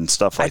director and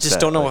stuff like that. I just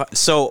don't know.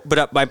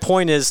 But my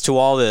point is to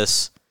all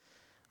this,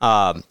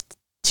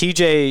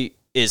 TJ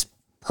is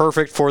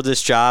perfect for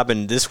this job,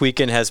 and this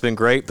weekend has been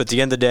great. But at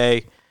the end of the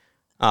day,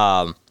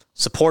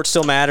 support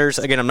still matters.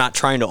 Again, I'm not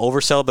trying to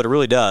oversell, but it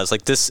really does.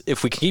 Like this,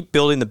 if we keep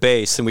building the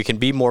base and we can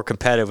be more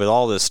competitive with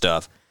all this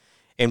stuff,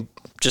 and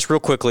just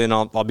real quickly, and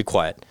I'll be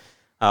quiet.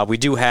 We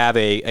do have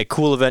a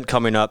cool event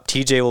coming up.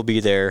 TJ will be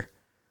there.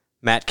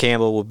 Matt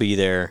Campbell will be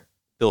there.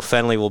 Bill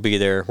Fenley will be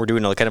there. We're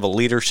doing kind of a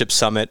leadership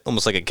summit,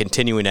 almost like a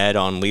continuing ed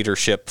on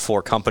leadership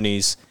for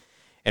companies.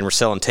 And we're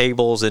selling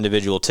tables,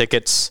 individual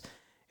tickets,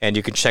 and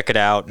you can check it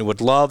out. And would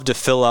love to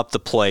fill up the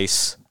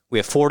place. We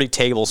have 40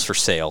 tables for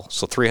sale,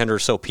 so 300 or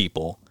so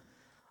people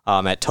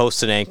at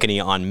Toast and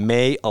Ankeny on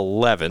May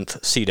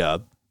 11th,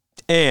 C-Dub.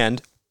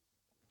 And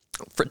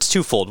it's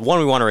twofold. One,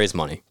 we want to raise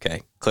money,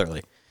 okay,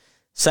 clearly.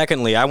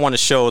 Secondly, I want to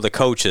show the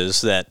coaches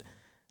that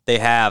they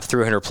have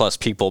 300-plus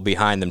people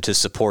behind them to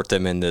support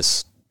them in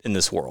this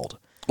world.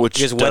 Which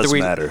does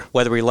matter.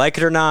 Whether we like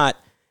it or not,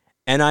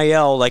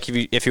 NIL, like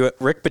if you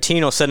Rick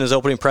Pitino said in his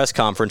opening press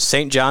conference,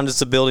 St. John's is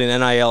the building,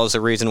 NIL is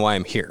the reason why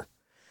I'm here.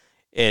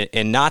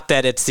 And not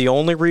that it's the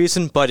only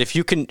reason, but if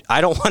you can, I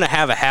don't want to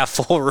have a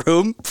half-full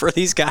room for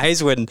these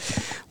guys when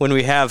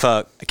we have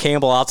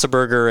Campbell,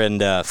 Otzelberger,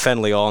 and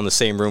Fenley all in the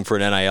same room for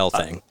an NIL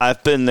thing.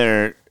 I've been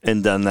there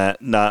and done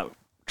that, not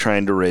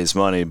trying to raise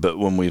money, but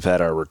when we've had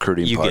our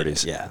recruiting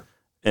parties. Yeah.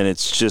 And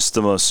it's just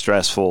the most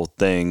stressful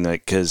thing,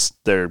 like, because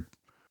they're,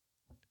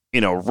 you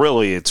know,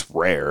 really it's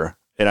rare.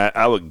 And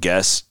I would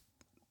guess,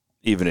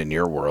 even in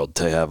your world,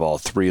 to have all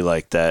three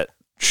like that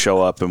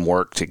show up and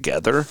work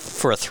together.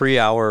 For a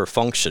 3-hour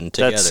function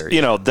together.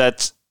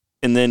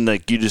 And then,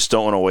 like, you just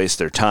don't want to waste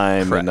their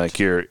time. Correct. And,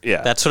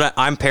 like, That's what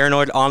I'm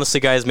paranoid. Honestly,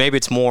 guys, maybe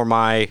it's more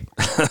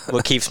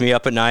what keeps me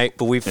up at night.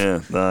 But we've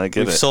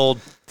sold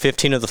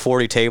 15 of the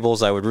 40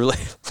 tables. I would really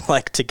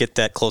like to get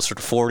that closer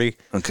to 40.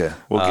 Okay,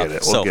 we'll get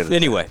it. We'll get it.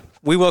 Anyway,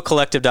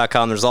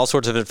 WeWillCollective.com. There's all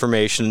sorts of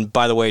information.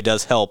 By the way, it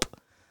does help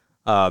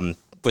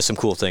with some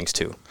cool things,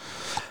 too.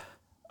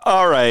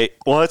 All right,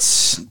 well,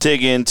 let's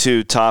dig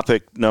into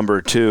topic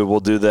number 2.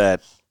 We'll do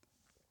that.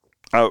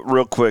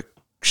 Real quick,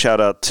 shout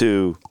out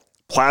to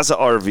Plaza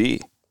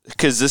RV,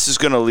 because this is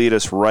going to lead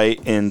us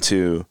right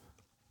into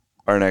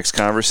our next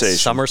conversation.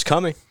 Summer's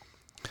coming.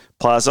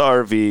 Plaza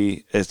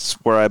RV, it's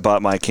where I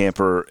bought my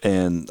camper,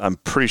 and I'm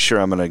pretty sure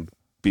I'm going to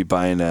be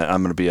buying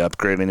I'm going to be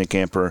upgrading a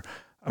camper.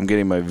 I'm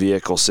getting my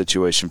vehicle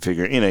situation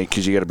figured,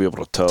 because you got to be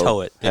able to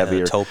tow it,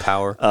 heavier. Tow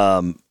power.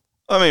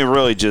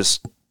 Really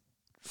just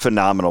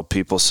phenomenal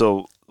people.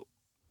 So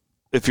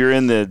if you're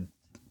in the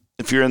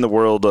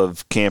world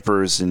of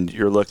campers and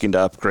you're looking to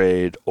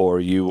upgrade, or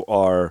you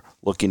are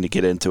looking to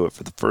get into it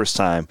for the first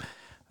time,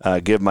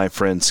 give my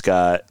friend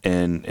Scott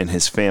and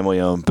his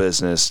family-owned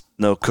business,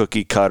 no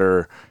cookie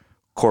cutter,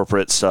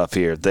 corporate stuff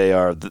here. They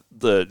are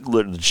the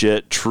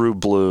legit, true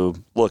blue,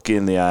 look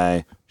in the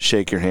eye,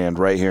 shake your hand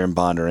right here in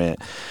Bondurant.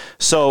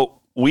 So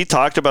we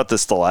talked about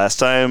this the last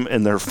time,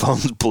 and their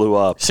phones blew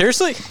up.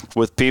 Seriously?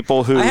 With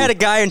people who... I had a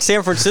guy in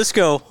San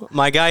Francisco,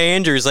 my guy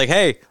Andrew, is like,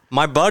 hey,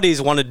 my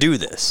buddies want to do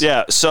this.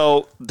 Yeah,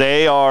 so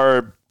they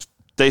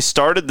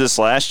started this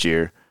last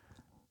year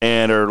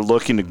and are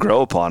looking to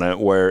grow upon it,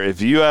 where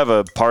if you have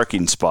a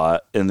parking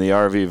spot in the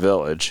RV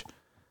village,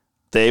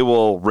 they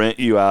will rent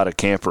you out a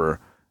camper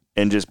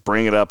and just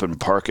bring it up and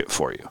park it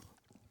for you.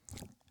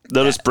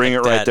 They'll just bring it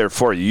right there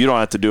for you. You don't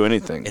have to do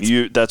anything.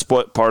 That's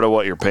part of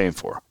what you're paying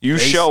for. You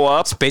show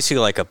up. It's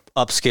basically like a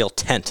upscale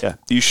tent. Yeah.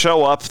 You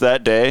show up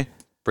that day.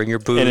 Bring your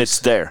booze. And it's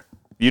there.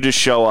 You just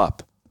show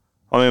up.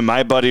 I mean,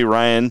 my buddy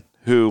Ryan,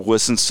 who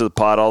listens to the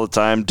pod all the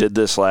time, did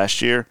this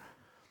last year.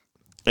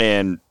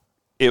 And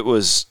it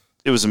was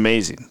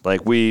amazing.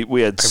 Like we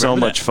had so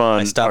much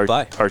fun. I stopped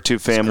by. Our two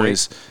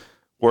families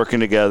working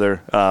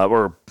together,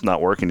 or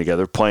not working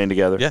together, playing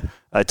together. Yeah.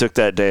 I took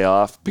that day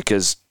off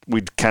because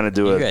we'd kind of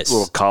do a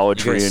little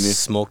college reunion.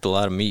 Smoked a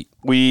lot of meat.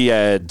 We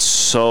had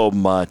so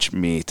much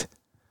meat.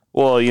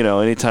 Well,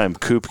 anytime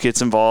Coop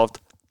gets involved,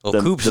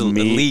 Coop's the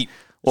meat, elite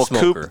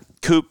smoker.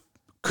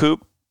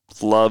 Coop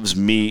loves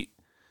meat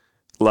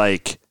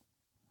like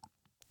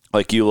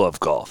you love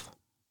golf.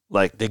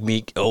 Like big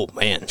meat. Oh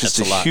man, just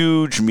that's a lot.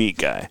 Huge meat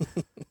guy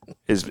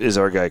is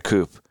our guy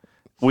Coop.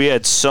 We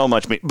had so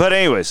much meat. But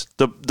anyways,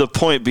 the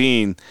point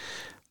being,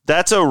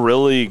 that's a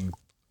really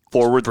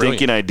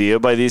forward-thinking idea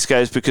by these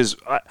guys, because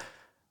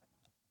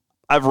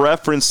I've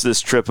referenced this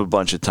trip a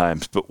bunch of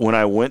times, but when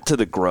I went to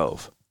the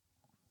Grove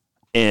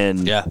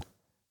in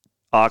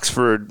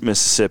Oxford,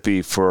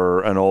 Mississippi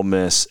for an Ole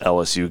Miss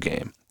LSU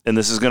game, and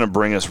this is going to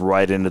bring us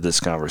right into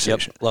this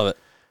conversation. Yep, love it.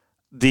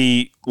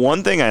 The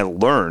one thing I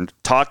learned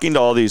talking to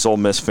all these Ole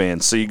Miss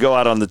fans, so you go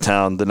out on the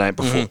town the night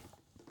before.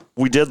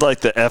 We did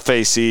like the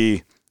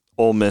FAC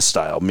Ole Miss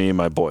style, me and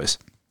my boys.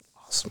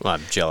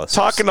 I'm jealous.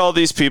 Talking to all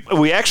these people.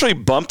 We actually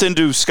bumped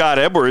into Scott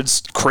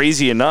Edwards,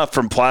 crazy enough,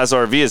 from Plaza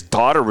RV. His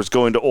daughter was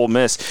going to Ole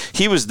Miss.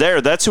 He was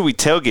there. That's who we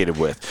tailgated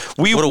with.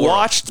 We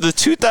watched the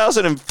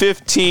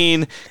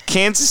 2015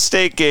 Kansas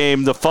State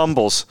game, the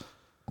fumbles,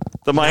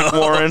 the Mike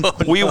Warren.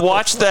 We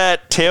watched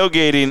that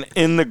tailgating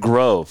in the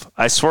Grove.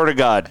 I swear to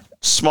God,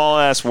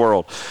 small-ass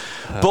world.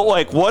 But,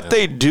 what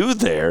they do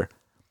there,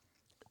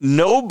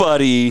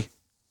 nobody,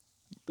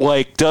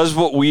 does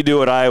what we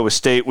do at Iowa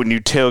State when you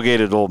tailgate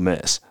at Ole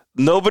Miss.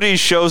 Nobody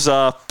shows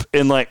up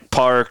in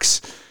parks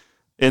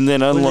and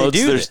then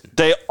unloads.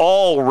 They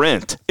all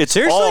rent. It's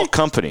all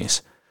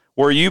companies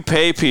where you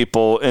pay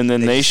people and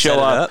then they show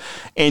up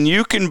and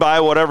you can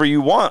buy whatever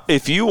you want.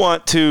 If you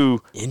want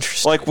to,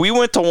 interesting. We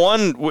went to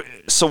one.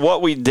 So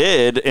what we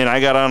did, and I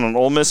got on an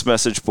Ole Miss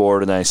message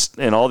board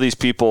and all these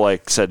people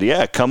said,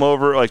 yeah, come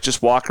over,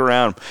 just walk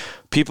around.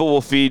 People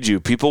will feed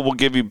you. People will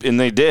give you, and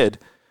they did.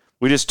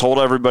 We just told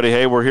everybody,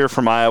 hey, we're here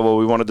from Iowa.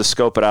 We wanted to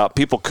scope it out.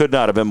 People could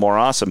not have been more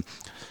awesome.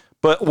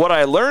 But what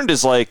I learned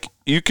is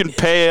you can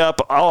pay up.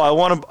 Oh, I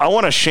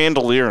want a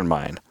chandelier in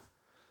mine.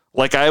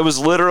 I was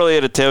literally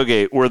at a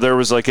tailgate where there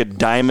was a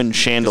diamond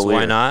chandelier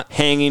why not?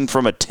 Hanging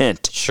from a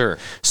tent. Sure.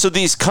 So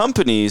these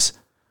companies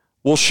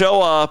will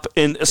show up,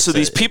 and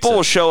these people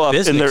will show up,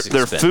 and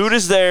their food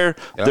is there,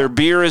 their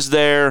beer is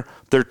there,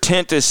 their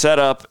tent is set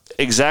up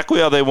exactly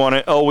how they want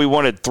it. Oh, we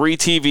wanted 3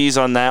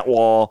 TVs on that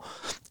wall,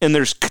 and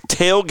there's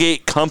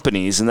tailgate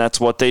companies, and that's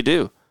what they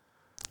do.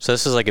 So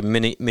this is a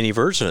mini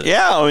version of it.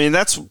 Yeah, I mean,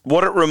 that's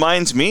what it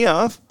reminds me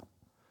of.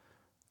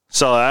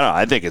 So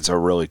I think it's a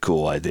really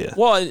cool idea.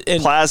 Well,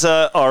 and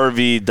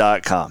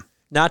PlazaRV.com.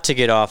 Not to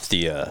get off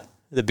the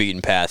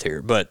beaten path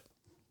here, but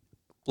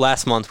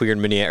last month we were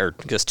in Minneapolis,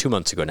 or I guess 2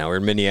 months ago now, we were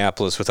in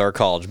Minneapolis with our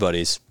college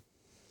buddies.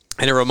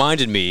 And it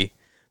reminded me,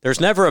 there's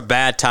never a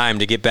bad time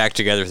to get back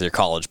together with your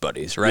college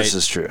buddies, right? This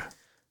is true.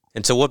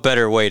 And so what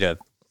better way to,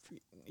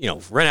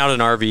 rent out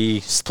an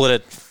RV, split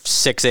it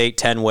 6, 8,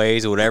 10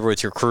 ways or whatever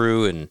with your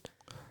crew, and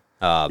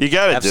you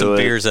gotta have do some it.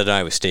 beers at an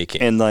Iowa State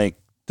game. And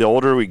the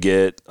older we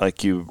get,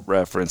 you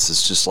reference,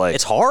 it's just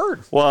it's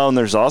hard. Well, and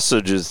there's also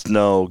just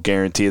no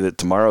guarantee that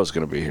tomorrow's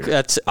going to be here.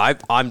 It's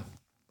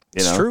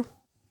true.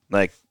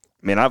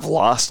 I've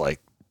lost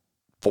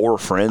 4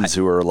 friends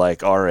who are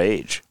our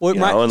age. Well,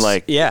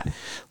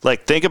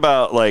 think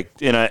about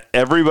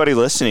everybody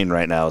listening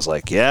right now is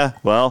yeah,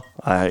 well,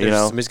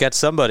 somebody's got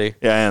somebody.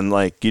 Yeah, and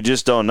you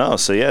just don't know.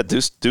 So yeah,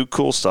 do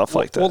cool stuff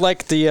like that. Well,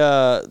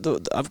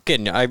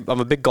 I'm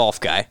a big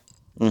golf guy.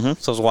 Mm-hmm.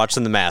 So I was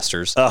watching the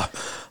Masters.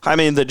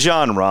 The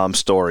John Rahm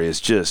story is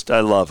just,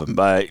 I love him.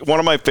 One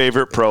of my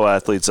favorite pro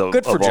athletes of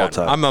all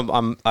time.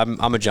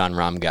 I'm a John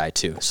Rahm guy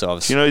too. So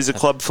he's a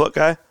club foot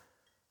guy.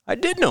 I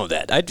did know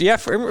that.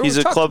 He's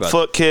a club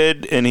foot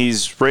kid, and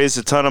he's raised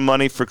a ton of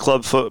money for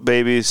club foot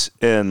babies,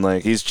 and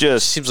he's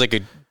just seems like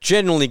a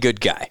genuinely good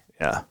guy.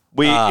 Yeah.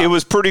 It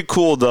was pretty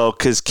cool though,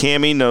 because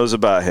Cammie knows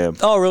about him.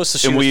 Oh, really? So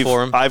she was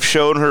for him. I've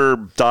shown her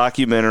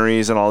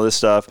documentaries and all this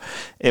stuff,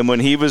 and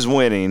when he was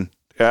winning,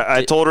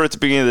 I told her at the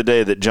beginning of the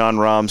day that John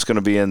Rahm's going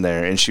to be in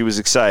there, and she was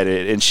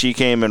excited, and she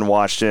came and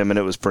watched him, and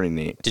it was pretty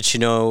neat. Did she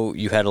know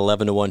you had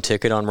 11-1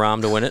 ticket on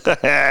Rahm to win it?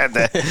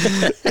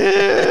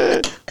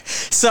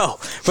 So,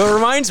 but it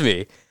reminds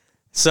me.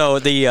 So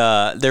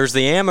there's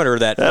the amateur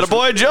that. That a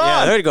boy, John.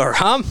 Yeah, there you go.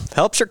 Rahm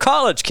helps your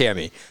college,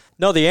 Cammy.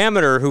 No, the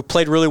amateur who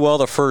played really well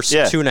the first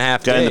 2.5 guy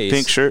days. in the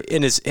pink shirt.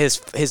 And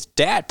his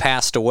dad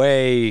passed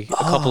away a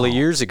couple of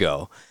years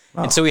ago,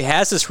 and so he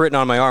has this written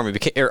on my arm.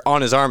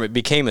 On his arm, it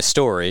became a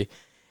story.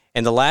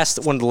 And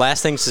one of the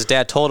last things his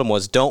dad told him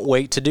was, "Don't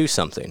wait to do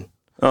something."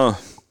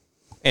 Oh,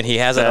 and he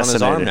has it on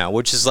his arm now,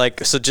 which is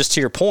like, so. Just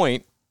to your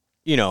point,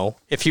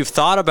 if you've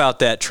thought about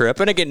that trip,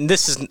 and again,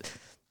 this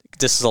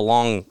is a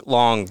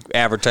long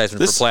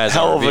advertisement for Plaza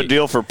RV. Hell of a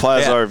deal for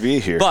Plaza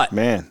RV here. But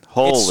man,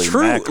 holy it's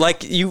true. mackerel.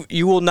 Like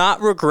you will not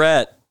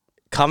regret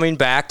coming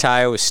back to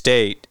Iowa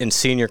State and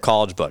seeing your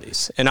college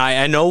buddies. And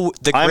I know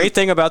the great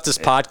thing about this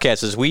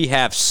podcast is we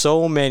have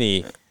so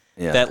many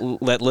that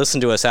listen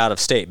to us out of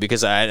state,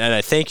 because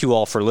I thank you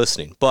all for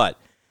listening. But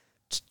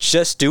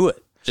just do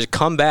it. Just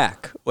come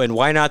back. And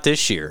why not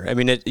this year? I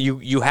mean,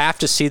 you have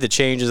to see the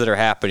changes that are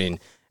happening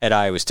at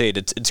Iowa State.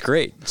 It's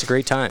great. It's a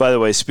great time. By the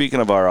way,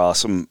 speaking of our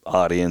awesome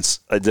audience,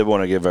 I did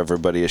want to give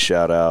everybody a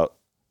shout out,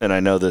 and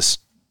I know this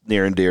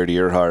near and dear to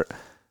your heart,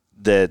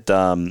 that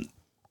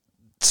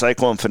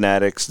Cyclone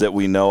Fanatics that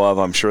we know of,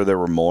 I'm sure there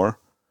were more.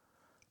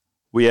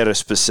 We had a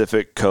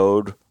specific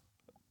code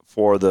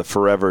for the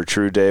Forever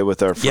True Day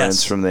with our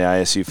friends from the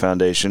ISU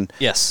Foundation.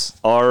 Yes.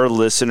 Our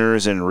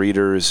listeners and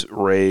readers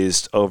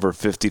raised over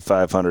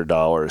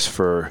 $5,500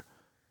 for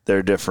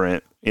their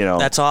different,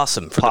 that's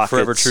awesome for the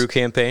Forever True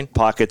campaign.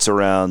 Pockets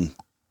around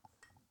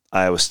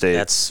Iowa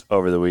State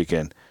over the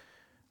weekend.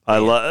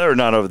 Or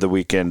not over the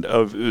weekend.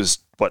 It was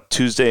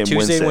Tuesday and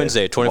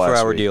Wednesday,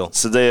 24-hour deal.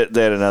 So they had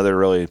another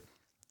really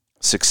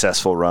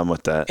successful run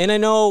with that. And I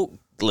know,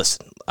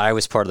 listen, I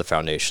was part of the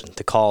foundation.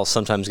 The calls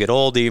sometimes get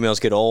old, the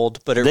emails get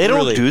old, but they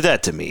don't do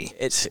that to me.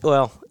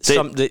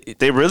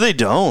 They really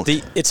don't.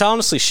 It's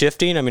honestly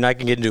shifting. I mean, I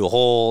can get into a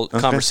whole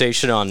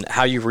conversation on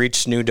how you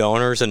reach new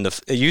donors, and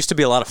it used to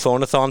be a lot of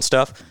phone-a-thon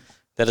stuff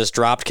that has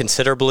dropped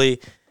considerably.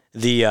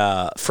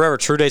 The Forever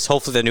True Days,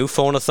 hopefully the new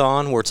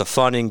phone-a-thon, where it's a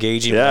fun,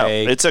 engaging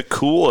way. It's a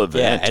cool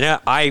event. Yeah,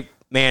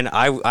 and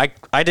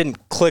I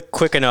didn't click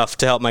quick enough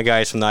to help my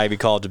guys from the Ivy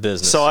College of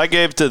Business. So I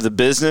gave to the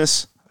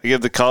business. I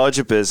gave the College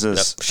of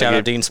Business. Yep. Shout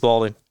out Dean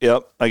Spalding.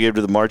 Yep. I gave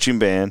to the marching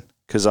band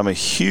because I'm a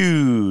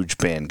huge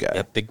band guy.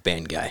 Yep, big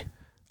band guy.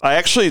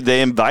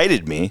 They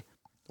invited me.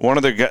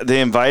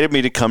 They invited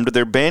me to come to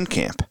their band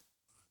camp.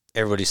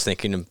 Everybody's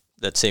thinking of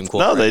that same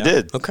quote. No, they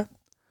did. Okay.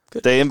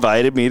 Good. They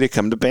invited me to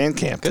come to band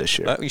camp this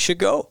year. You should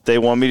go. They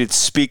want me to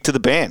speak to the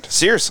band.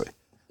 Seriously.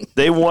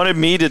 They want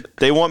me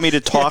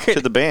to talk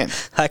to the band.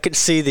 I could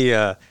see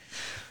the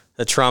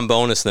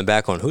trombonist in the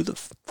back going, who the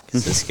fuck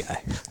is this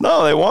guy?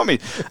 No, they want me.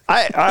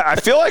 I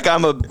feel like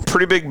I'm a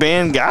pretty big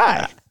band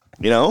guy,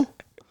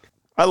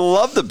 I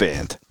love the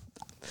band.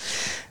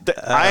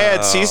 I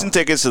had season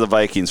tickets to the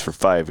Vikings for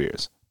 5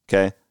 years,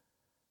 okay?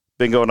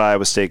 Been going to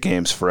Iowa State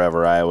games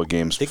forever, Iowa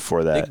games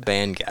before that. Big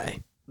band guy.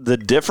 The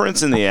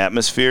difference in the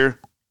atmosphere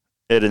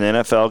at an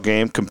NFL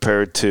game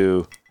compared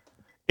to...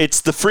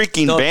 It's the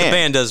freaking band. The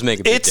band does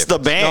make a big difference. It's the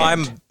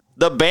band.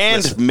 The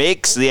band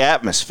makes the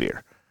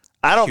atmosphere.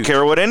 I don't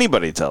care what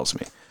anybody tells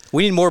me.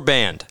 We need more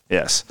band.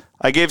 Yes.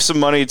 I gave some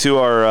money to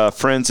our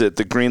friends at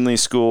the Greenlee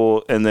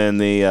School and then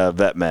the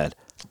Vet Med.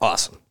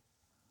 Awesome.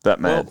 Vet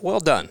Med. Well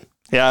done.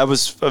 Yeah, I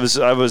was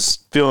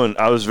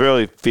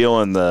really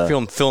feeling the...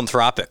 Feeling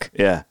philanthropic.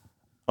 Yeah.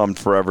 On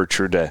Forever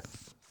True Day.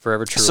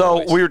 Forever True. So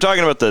always. we were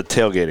talking about the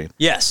tailgating.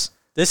 Yes.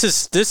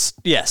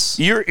 Yes.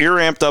 You're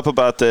amped up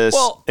about this.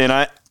 Well, and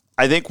I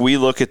think we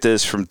look at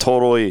this from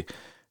totally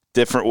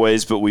different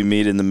ways, but we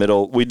meet in the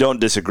middle. We don't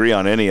disagree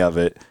on any of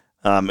it.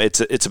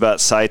 It's about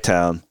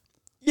Sci-Town.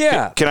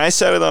 Yeah. Can I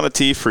set it on a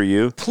tee for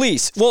you?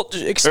 Please. Well,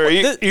 you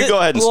go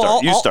ahead and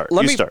start. You start.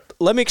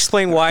 Let me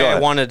explain why I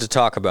wanted to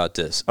talk about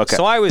this. Okay.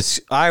 So I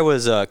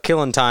was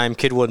killing time.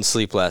 Kid wouldn't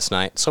sleep last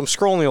night. So I'm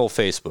scrolling the old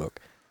Facebook.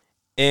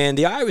 And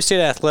the Iowa State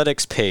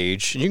Athletics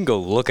page, you can go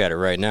look at it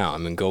right now. I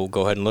mean, go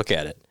ahead and look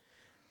at it.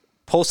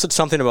 Posted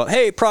something about,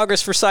 hey,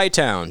 progress for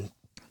Sci-Town.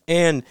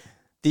 And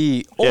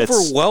the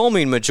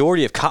overwhelming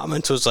majority of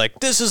comments was like,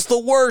 this is the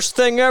worst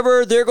thing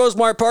ever. There goes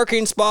my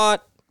parking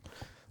spot.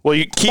 Well,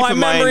 you keep my in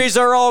mind, memories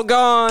are all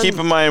gone. Keep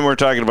in mind we're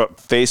talking about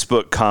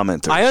Facebook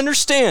commenters. I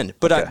understand,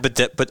 but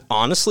but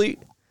honestly,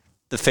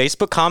 the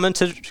Facebook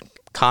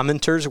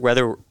commenters,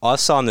 whether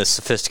us on this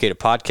sophisticated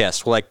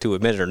podcast will like to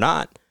admit it or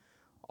not,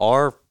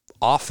 are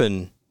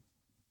often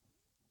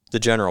the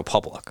general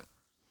public.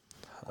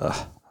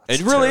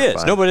 It really terrifying.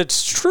 is. No, but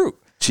it's true.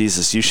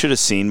 Jesus, you should have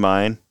seen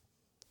mine.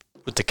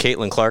 With the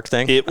Caitlin Clark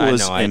thing? It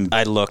was I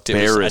looked. I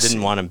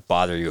didn't want to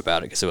bother you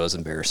about it because it was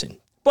embarrassing.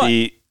 But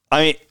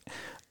I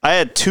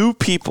had two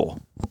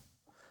people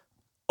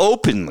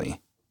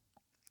openly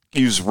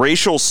use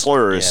racial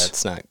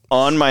slurs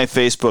on my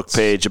Facebook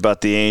page about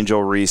the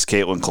Angel Reese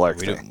Caitlin Clark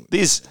thing.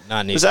 It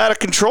was out of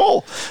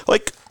control.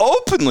 Like,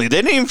 openly.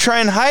 They didn't even try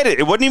and hide it.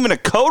 It wasn't even a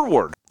code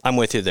word. I'm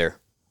with you there.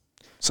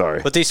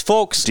 Sorry. But these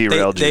folks,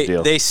 Derailed your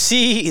deal. They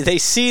see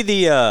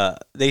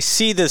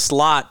this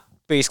lot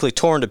basically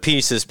torn to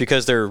pieces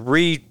because they're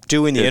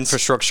redoing the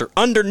infrastructure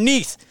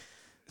underneath.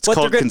 It's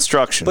called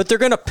construction. But they're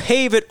going to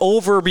pave it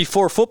over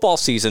before football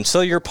season.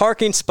 So your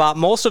parking spot,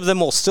 most of them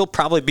will still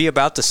probably be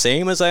about the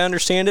same as I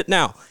understand it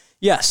now.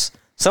 Yes,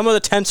 some of the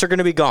tents are going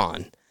to be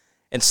gone.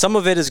 And some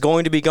of it is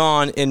going to be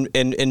gone.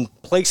 In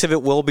place of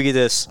it will be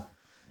this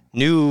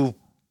new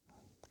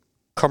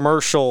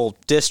commercial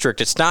district.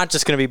 It's not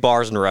just going to be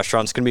bars and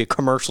restaurants. It's going to be a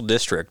commercial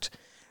district.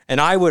 And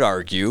I would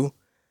argue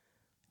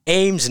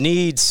Ames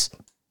needs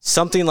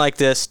something like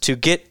this to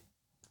get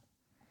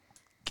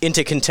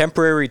into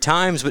contemporary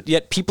times, but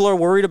yet people are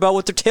worried about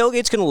what their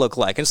tailgate's going to look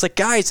like. And it's like,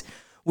 guys,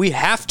 we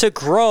have to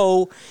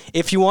grow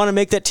if you want to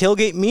make that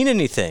tailgate mean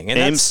anything. And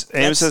Ames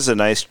has a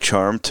nice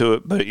charm to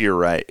it, but you're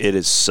right. It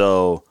is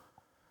so...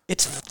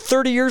 It's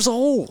 30 years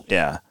old.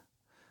 Yeah.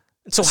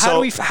 So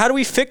how do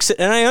we fix it?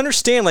 And I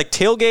understand like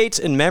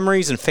tailgates and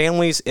memories and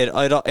families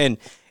and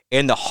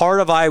the heart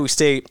of Iowa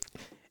State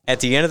at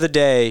the end of the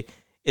day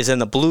is in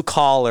the blue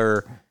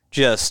collar.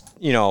 Just,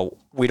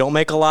 we don't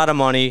make a lot of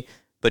money,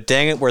 but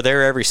dang it, we're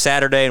there every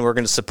Saturday and we're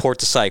going to support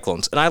the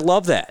Cyclones. And I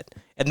love that.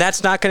 And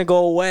that's not going to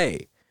go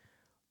away.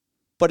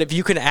 But if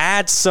you can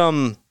add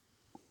some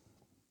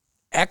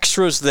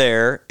extras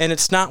there, and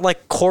it's not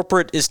like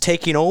corporate is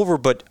taking over,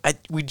 but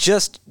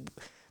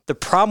the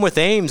problem with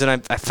Ames,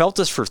 and I felt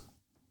this for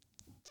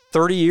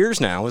 30 years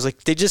now, is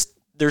like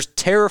they're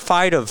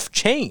terrified of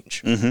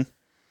change. Mm-hmm.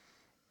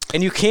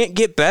 And you can't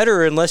get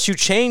better unless you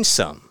change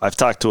some. I've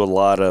talked to a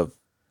lot of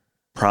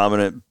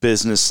prominent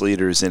business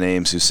leaders in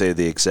Ames who say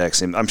the exact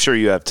same. I'm sure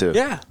you have too.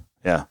 Yeah.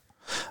 Yeah.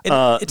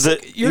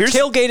 Your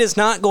tailgate is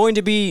not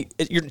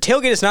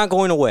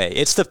going away.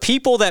 It's the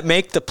people that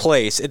make the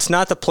place. It's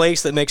not the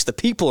place that makes the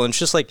people. And it's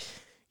just like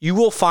you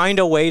will find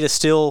a way to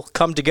still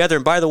come together.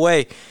 And by the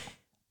way,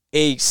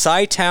 a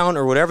Cy-Town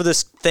or whatever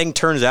this thing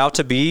turns out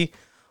to be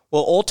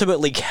will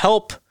ultimately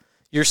help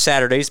your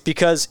Saturdays,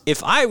 because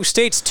if Iowa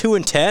State's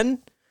 2-10,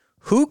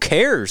 who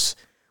cares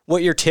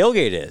what your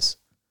tailgate is?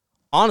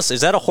 Honestly,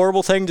 is that a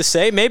horrible thing to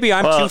say? Maybe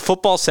I'm too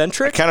football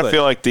centric. I kind of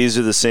feel like these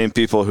are the same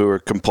people who are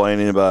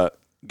complaining about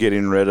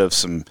getting rid of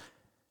some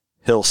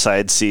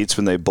hillside seats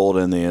when they bolt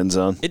in the end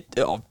zone.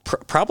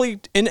 Probably.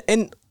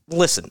 And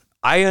listen,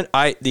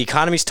 the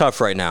economy's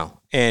tough right now,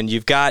 and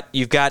you've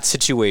got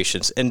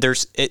situations, and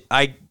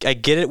I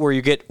get it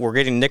where we're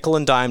getting nickel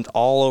and dimed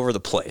all over the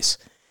place,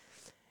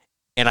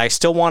 and I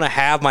still want to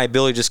have my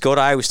ability to just go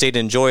to Iowa State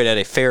and enjoy it at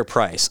a fair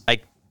price.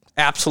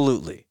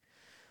 Absolutely.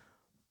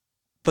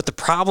 But the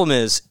problem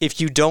is, if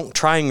you don't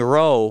try and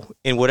grow,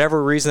 in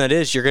whatever reason that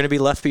is, you're going to be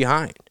left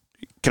behind.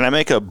 Can I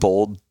make a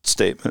bold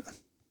statement?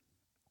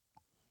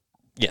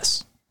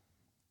 Yes.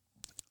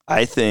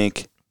 I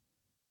think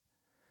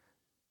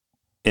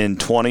in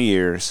 20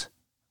 years,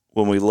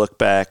 when we look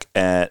back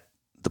at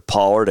the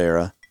Pollard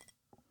era,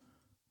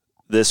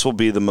 this will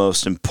be the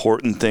most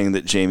important thing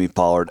that Jamie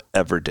Pollard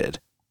ever did.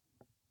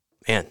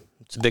 Man,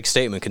 it's a big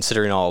statement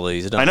considering all of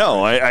these. I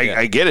know.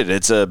 I get it.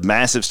 It's a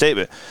massive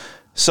statement.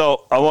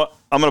 So I'm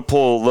going to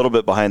pull a little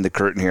bit behind the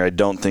curtain here. I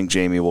don't think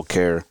Jamie will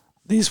care.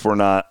 These were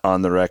not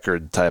on the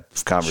record type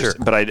of conversation,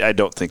 sure. But I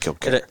don't think he'll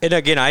care. And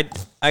again,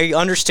 I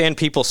understand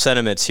people's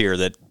sentiments here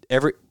that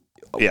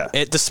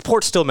the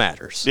support still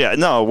matters. Yeah,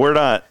 no, we're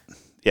not.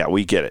 Yeah,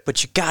 we get it.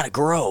 But you got to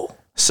grow.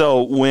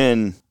 So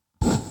when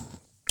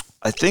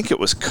I think it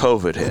was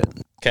COVID hit.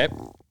 Okay.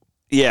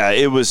 Yeah,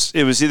 it was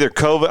either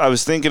COVID. I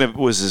was thinking it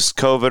was this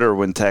COVID or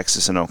when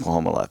Texas and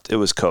Oklahoma left. It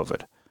was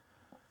COVID.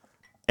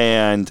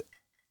 And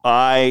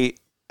I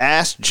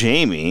asked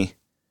Jamie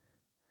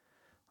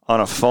on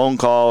a phone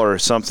call or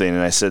something, and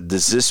I said,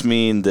 does this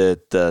mean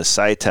that the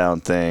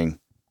Cy-Town thing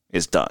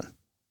is done?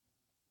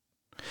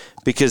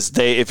 Because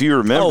if you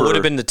remember...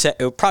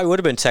 it probably would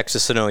have been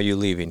Texas and OU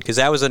leaving, because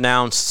that was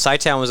announced,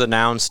 Cy-Town was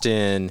announced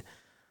in,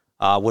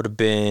 would have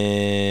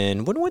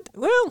been,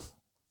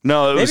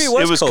 no, it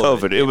was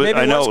COVID.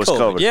 I know it was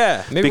COVID.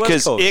 Yeah, maybe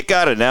because it was COVID. It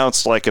got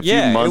announced like a few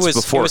months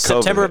before COVID. It was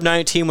September of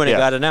 19 when it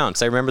got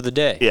announced. I remember the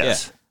day.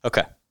 Yes. Yeah.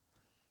 Okay.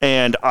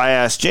 And I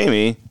asked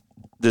Jamie,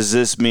 does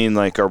this mean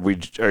like are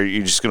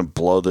you just going to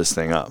blow this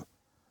thing up?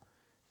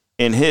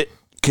 And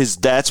because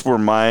that's where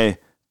my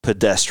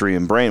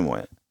pedestrian brain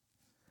went.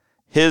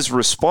 His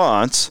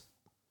response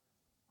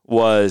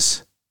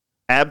was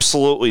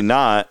absolutely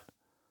not.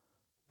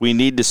 We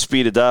need to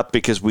speed it up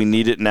because we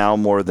need it now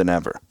more than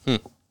ever.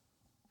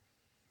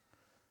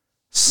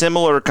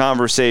 Similar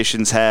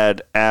conversations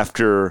had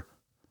after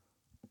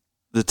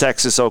the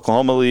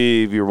Texas-Oklahoma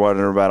leave. You're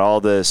wondering about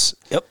all this.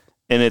 Yep.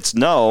 And it's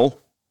no,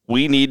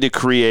 we need to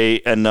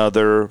create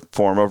another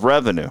form of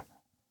revenue.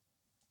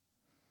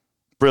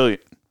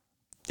 Brilliant.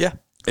 Yeah.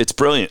 It's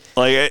brilliant.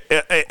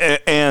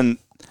 And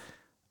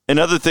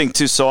another thing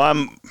too, so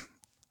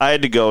I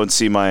had to go and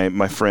see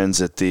my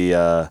friends at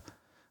the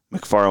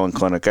McFarland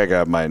Clinic. I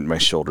got my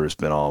shoulder's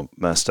been all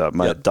messed up.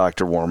 My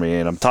doctor wore me,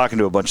 and I'm talking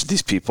to a bunch of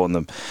these people,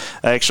 and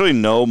I actually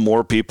know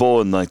more people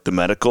in like the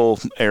medical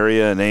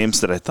area and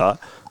Ames than I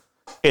thought.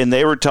 And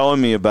they were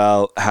telling me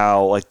about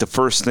how, like, the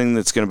first thing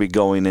that's going to be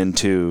going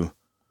into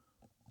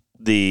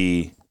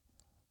the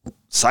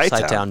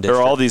Sci-Town, there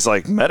are all these,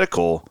 like,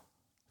 medical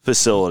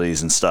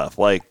facilities and stuff.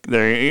 Like,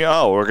 we're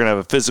going to have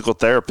a physical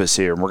therapist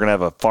here, and we're going to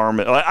have a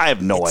farm. I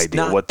have no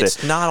idea what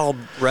it's not all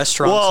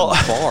restaurants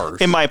and bars.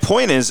 And my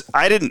point is,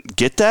 I didn't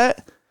get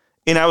that,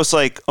 and I was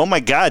like, oh, my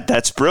God,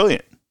 that's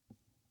brilliant.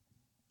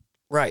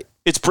 Right.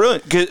 It's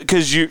brilliant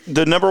because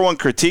the number one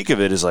critique of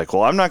it is like,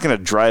 well, I'm not going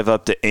to drive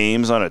up to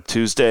Ames on a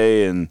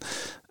Tuesday in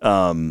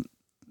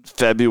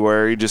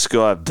February just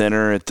go have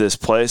dinner at this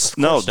place.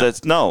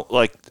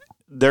 Like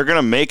they're going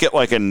to make it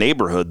like a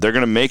neighborhood. They're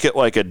going to make it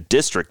like a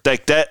district.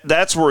 Like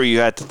that's where you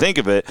have to think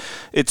of it.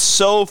 It's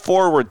so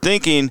forward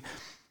thinking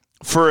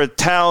for a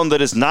town that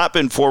has not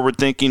been forward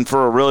thinking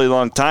for a really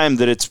long time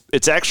that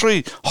it's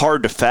actually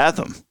hard to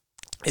fathom.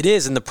 It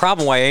is, and the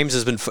problem why Ames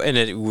has been in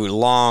a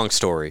long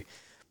story.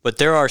 But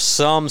there are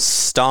some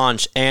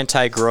staunch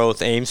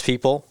anti-growth Ames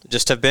people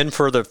just have been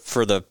for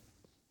the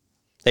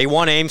they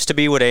want Ames to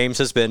be what Ames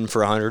has been for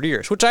 100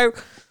 years, which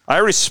I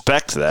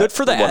respect that. Good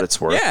for that. What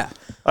it's worth. Yeah.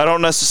 I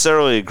don't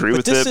necessarily agree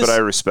with it, but I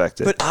respect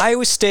it. But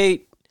Iowa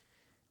State,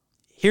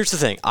 here's the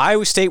thing.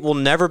 Iowa State will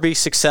never be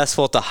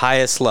successful at the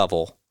highest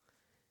level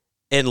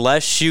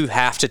unless you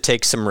have to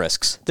take some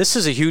risks. This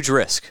is a huge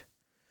risk.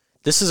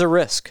 This is a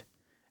risk.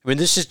 I mean,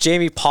 this is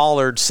Jamie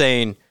Pollard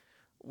saying,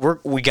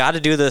 we got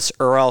to do this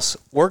or else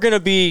we're going to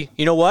be,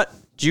 you know what?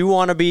 Do you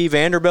want to be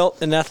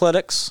Vanderbilt in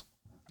athletics?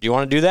 Do you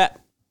want to do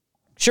that?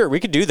 Sure, we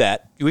could do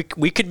that. We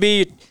could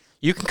be,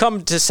 you can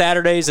come to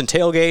Saturdays and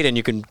tailgate and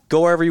you can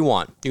go wherever you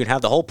want. You can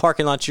have the whole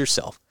parking lot to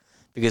yourself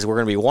because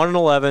we're going to be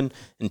 1-11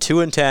 and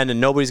 2-10 and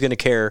nobody's going to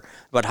care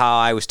about how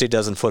Iowa State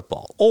does in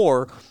football.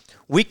 Or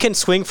we can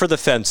swing for the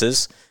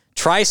fences,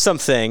 try some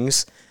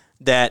things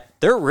that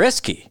they're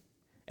risky.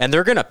 And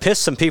they're going to piss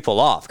some people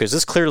off because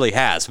this clearly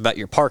has about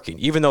your parking,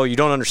 even though you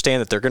don't understand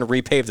that they're going to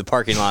repave the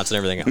parking lots and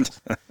everything else.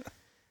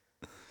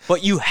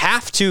 But you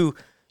have to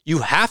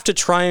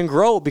try and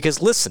grow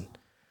because listen,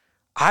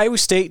 Iowa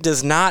State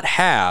does not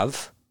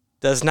have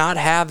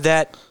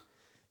that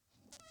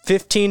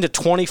 15 to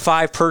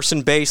 25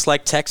 person base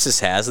like Texas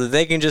has that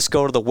they can just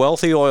go to the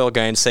wealthy oil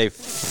guy and say,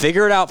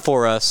 figure it out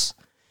for us.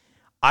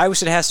 Iowa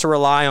State has to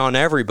rely on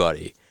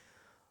everybody.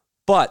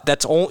 But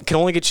can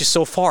only get you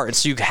so far. And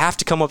so you have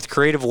to come up with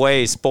creative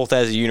ways, both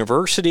as a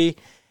university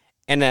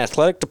and an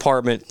athletic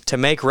department, to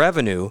make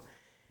revenue.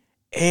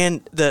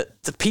 And the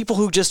people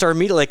who just are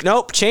immediately like,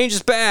 nope, change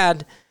is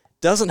bad,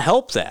 doesn't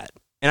help that.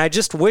 And I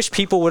just wish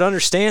people would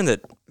understand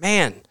that,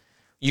 man,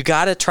 you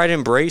got to try to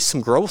embrace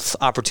some growth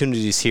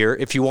opportunities here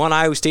if you want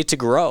Iowa State to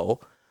grow,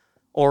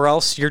 or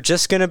else you're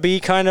just going to be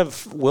kind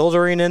of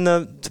wildering in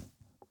the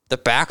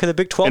back of the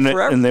Big 12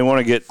 forever. And they want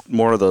to get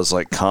more of those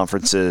like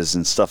conferences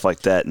and stuff like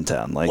that in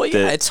town. Like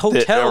it's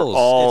hotels. They're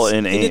all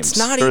in Ames.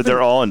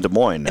 They're all in Des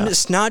Moines now. And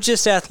it's not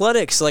just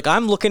athletics. Like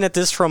I'm looking at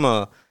this from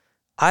a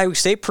Iowa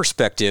State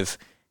perspective.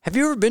 Have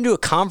you ever been to a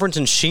conference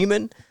in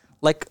Sheeman?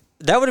 Like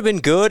that would have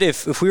been good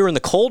if we were in the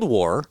Cold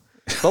War,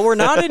 but we're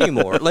not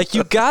anymore. Like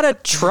you got to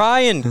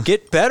try and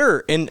get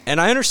better. And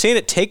I understand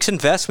it takes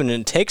investment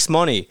and it takes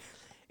money.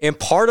 And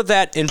part of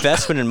that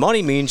investment in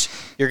money means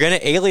you're going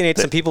to alienate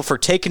some people for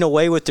taking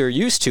away what they're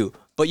used to.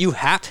 But you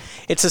have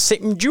 – it's the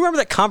same – do you remember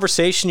that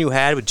conversation you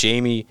had with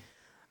Jamie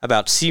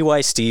about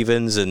C.Y.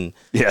 Stevens?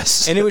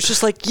 Yes. And it was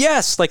just like,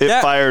 yes. Like it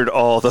that, fired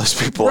all those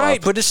people right,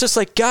 up. But it's just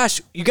like, gosh,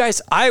 you guys,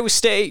 Iowa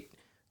State,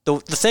 the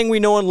thing we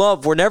know and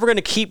love, we're never going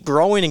to keep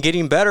growing and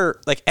getting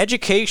better. Like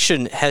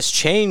education has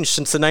changed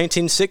since the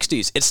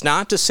 1960s. It's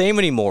not the same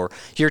anymore.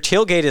 Your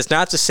tailgate is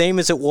not the same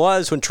as it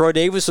was when Troy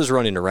Davis was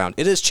running around.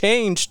 It has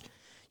changed.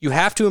 You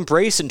have to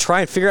embrace and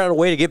try and figure out a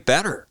way to get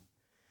better.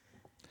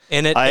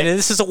 And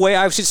this is a way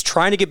I was just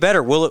trying to get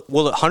better. Will it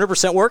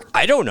 100% work?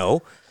 I don't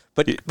know.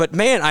 But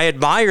man, I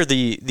admire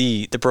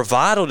the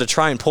bravado to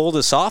try and pull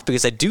this off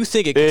because I do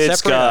think it can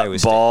separate Iowa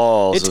State.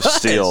 Balls of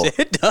steel.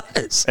 It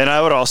does. And I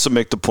would also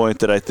make the point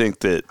that I think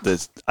that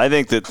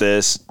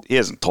this he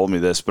hasn't told me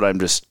this, but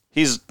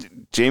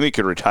Jamie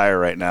could retire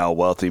right now, a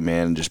wealthy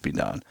man, and just be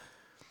done.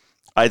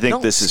 I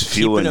think this is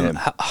fueling him.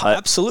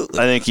 Absolutely.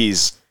 I think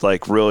he's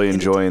like really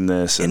enjoying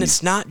this. And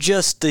it's not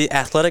just the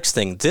athletics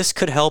thing. This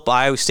could help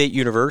Iowa State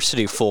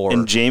University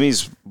And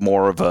Jamie's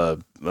more of a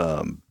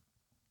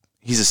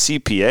he's a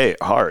CPA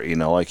at heart,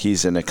 like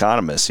he's an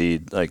economist. He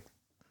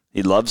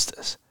loves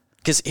this.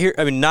 Because here,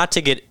 I mean, not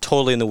to get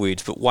totally in the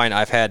weeds, but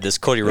I've had this.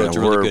 Cody Rhodes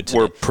really good today.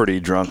 We're pretty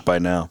drunk by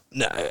now.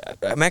 No,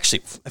 I'm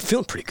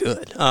feeling pretty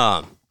good.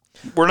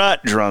 We're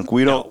not drunk.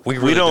 We don't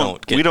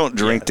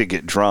drink to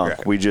get drunk.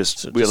 Right.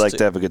 We like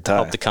to have a good time.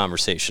 Help the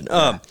conversation.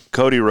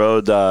 Cody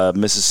Road,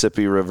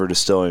 Mississippi River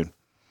Distilling.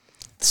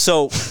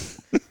 So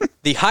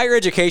the higher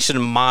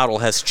education model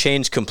has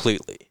changed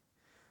completely.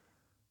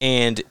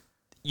 And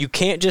you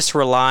can't just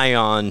rely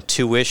on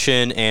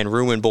tuition and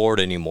room and board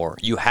anymore.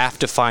 You have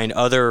to find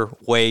other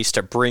ways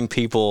to bring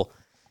people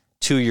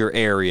to your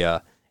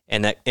area,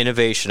 and that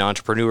innovation,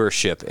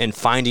 entrepreneurship, and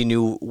finding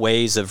new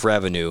ways of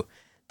revenue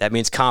That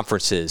means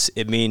conferences.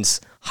 It means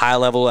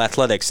high-level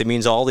athletics. It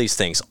means all these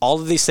things. All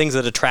of these things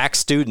that attract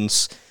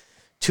students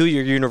to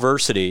your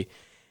university.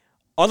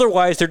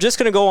 Otherwise, they're just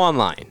going to go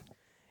online.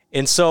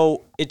 And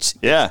so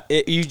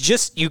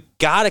you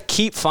got to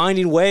keep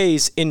finding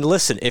ways. And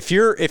listen, if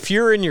you're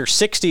in your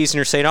 60s and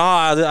you're saying,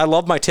 I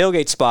love my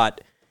tailgate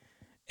spot,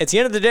 at the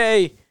end of the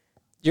day,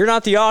 you're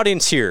not the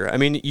audience here. I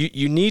mean,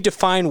 you need to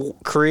find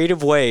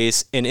creative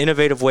ways and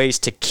innovative ways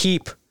to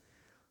keep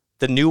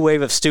the new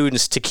wave of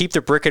students, to keep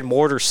the brick and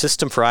mortar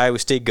system for Iowa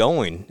State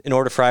going in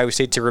order for Iowa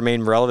State to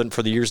remain relevant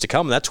for the years to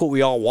come. That's what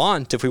we all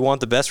want if we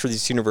want the best for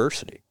this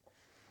university.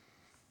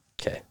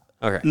 Okay.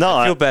 No,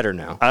 I feel better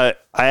now. I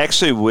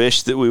actually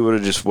wish that we would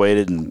have just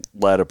waited and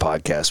led a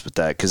podcast with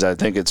that, because I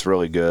think it's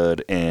really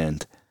good.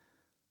 And,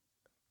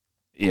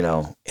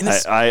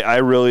 I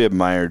really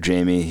admire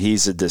Jamie.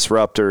 He's a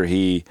disruptor.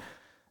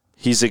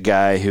 He's a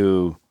guy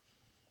who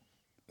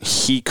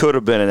he could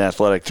have been an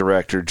athletic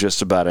director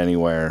just about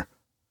anywhere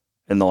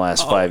in the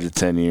last 5 to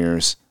 10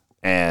 years.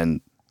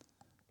 And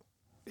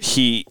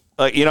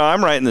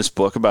I'm writing this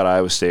book about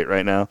Iowa State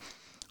right now.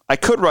 I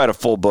could write a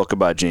full book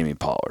about Jamie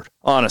Pollard,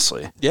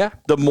 honestly. Yeah.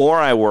 The more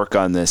I work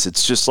on this,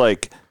 it's just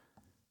like,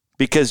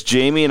 because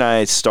Jamie and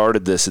I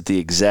started this at the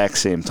exact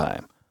same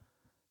time.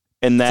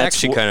 And that's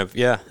actually kind of,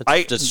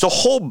 the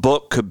whole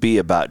book could be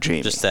about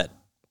Jamie. Just that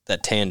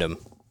tandem.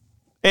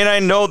 And I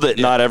know that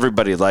not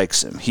everybody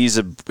likes him. He's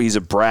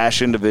a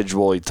brash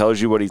individual. He tells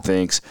you what he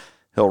thinks.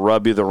 He'll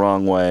rub you the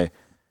wrong way.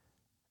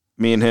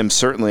 Me and him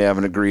certainly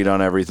haven't agreed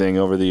on everything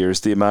over the years.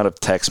 The amount of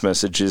text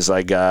messages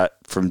I got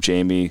from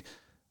Jamie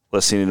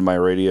listening to my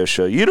radio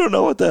show, you don't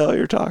know what the hell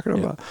you're talking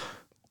about.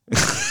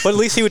 But at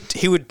least he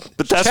would.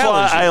 But that's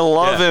why I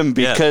love him,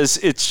 because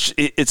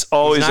it's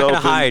always open.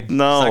 Hide.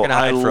 No,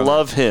 I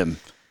love him.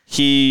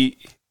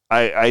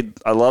 I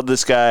love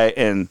this guy,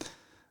 and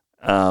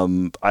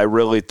I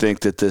really think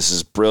that this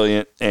is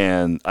brilliant,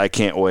 and I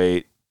can't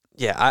wait.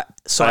 Yeah,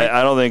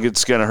 I don't think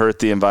it's going to hurt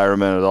the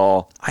environment at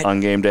all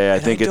on game day. I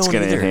think it's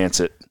going to enhance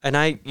it. And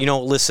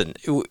listen,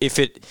 if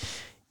it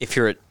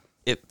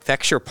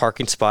affects your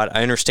parking spot,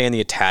 I understand the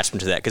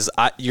attachment to that, because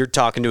you're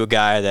talking to a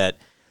guy that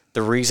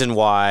the reason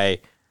why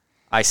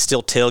I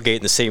still tailgate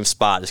in the same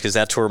spot is because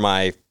that's where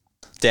my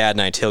dad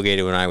and I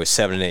tailgated when I was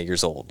 7 and 8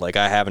 years old. Like,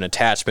 I have an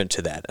attachment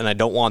to that, and I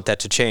don't want that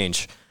to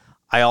change.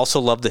 I also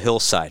love the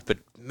hillside, but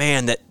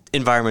man, that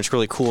environment's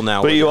really cool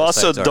now. But you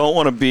also don't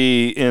want to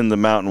be in the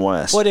Mountain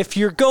West. But if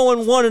you're going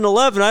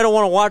 1-11, I don't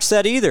want to watch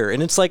that either.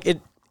 And it's like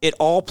it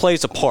all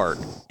plays a part.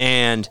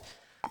 And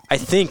I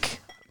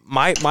think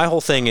my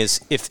whole thing is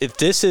if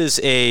this is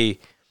a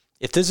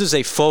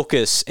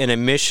focus and a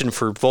mission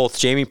for both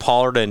Jamie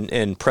Pollard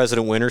and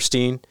President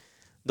Winterstein,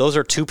 those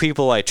are two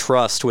people I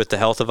trust with the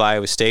health of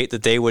Iowa State,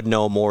 that they would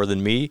know more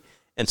than me.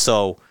 And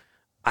so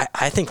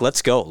I think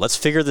let's go. Let's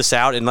figure this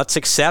out, and let's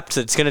accept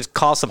that it's going to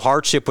cause some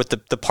hardship with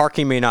the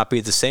parking may not be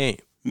the same.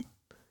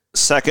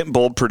 Second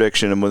bold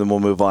prediction, and then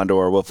we'll move on to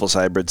our Wiffles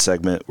Hybrid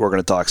segment. We're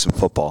going to talk some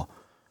football.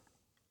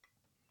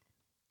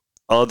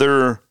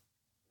 Other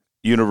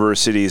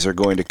universities are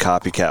going to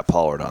copycat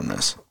Pollard on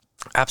this.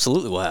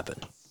 Absolutely will happen.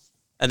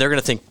 And they're going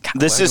to think,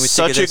 this is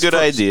such a good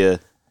idea.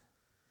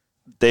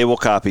 They will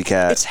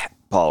copycat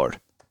Pollard.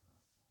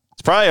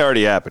 It's probably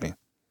already happening.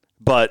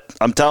 But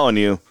I'm telling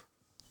you,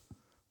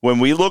 when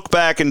we look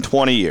back in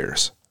 20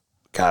 years,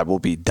 God, we'll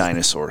be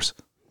dinosaurs.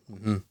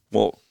 Mm-hmm.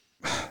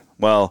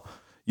 Well,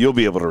 you'll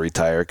be able to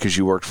retire because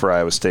you worked for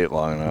Iowa State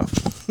long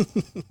enough.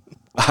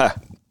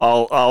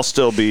 I'll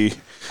still be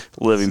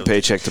living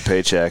paycheck to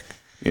paycheck.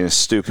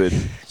 Stupid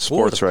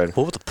sports writer.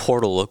 What would the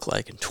portal look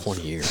like in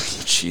 20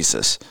 years?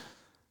 Jesus.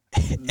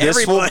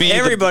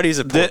 Everybody's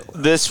a portal.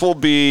 This will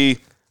be.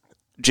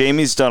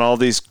 Jamie's done all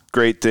these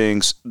great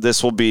things.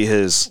 This will be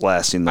his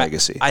lasting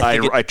legacy.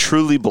 I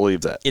truly believe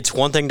that. It's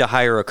one thing to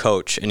hire a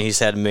coach, and he's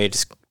made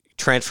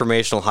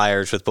transformational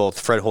hires with both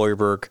Fred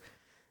Hoiberg,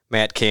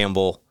 Matt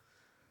Campbell,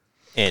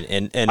 and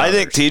I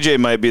think TJ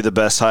might be the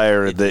best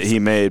hire that he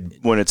made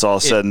when it's all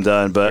said and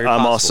done, but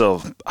I'm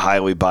also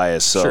highly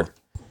biased. So, sure.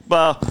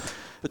 Well,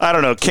 I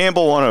don't know.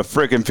 Campbell won a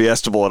freaking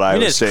Fiesta Bowl at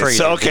Iowa State.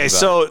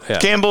 So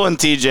Campbell and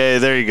TJ,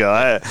 there you go.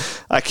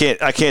 I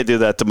can't do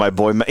that to my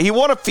boy. He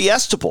won a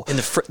Fiesta Bowl. And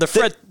the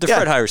Fred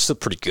hire is still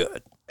pretty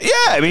good. Yeah,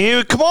 I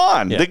mean, come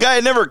on. Yeah. The guy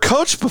never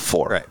coached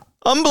before. Right.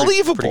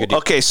 Unbelievable. Pretty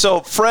okay,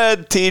 so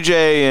Fred, TJ,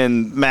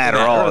 and Matt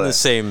are all the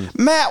same.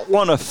 Matt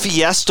won a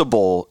Fiesta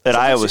Bowl at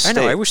Iowa State.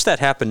 I know. I wish that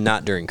happened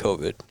not during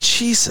COVID.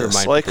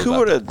 Jesus. Like, who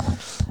would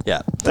have?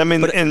 Yeah. I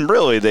mean, and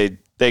really,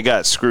 they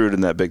got screwed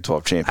in that Big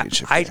 12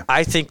 championship.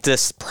 I think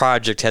this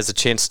project has a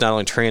chance to not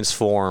only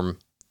transform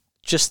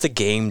just the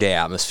game day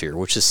atmosphere,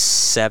 which is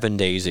 7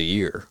 days a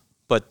year,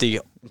 but the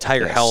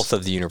entire health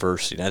of the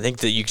university. And I think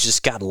that you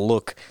just got to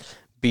look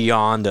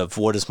beyond of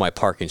what does my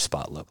parking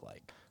spot look like.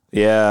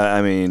 Yeah,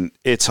 I mean,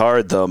 it's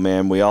hard though,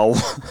 man. We all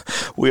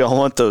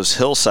want those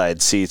hillside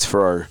seats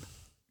for our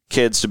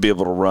kids to be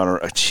able to run.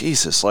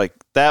 Jesus, like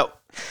that.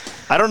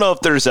 I don't know if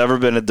there's ever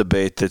been a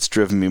debate that's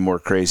driven me more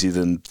crazy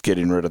than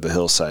getting rid of the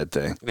hillside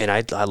thing. Man,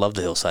 I love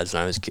the hillsides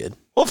when I was a kid.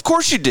 Well, of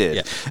course you did.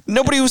 Yeah.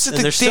 Nobody was at And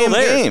the they're still damn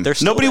there. game. They're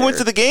still Nobody went there.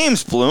 to the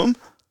games, Bloom.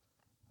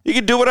 You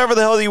could do whatever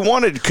the hell you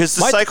wanted because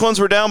the Cyclones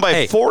were down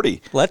by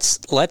 40. Let's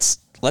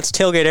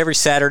tailgate every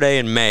Saturday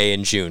in May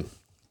and June.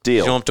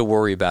 Deal. You don't have to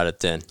worry about it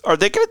then. Are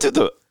they going to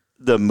do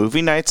the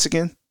movie nights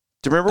again?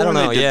 Do you remember I don't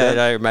when know. they did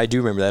that? I do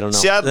remember that. I don't know.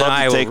 See, I'd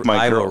love to take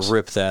my girls. I will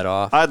rip that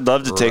off. I'd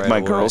love to take right my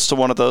away. girls to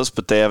one of those,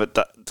 but they haven't.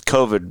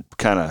 COVID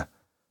kind of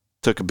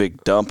took a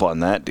big dump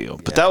on that deal.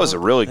 But that was a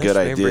really good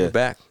Bring idea. it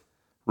back.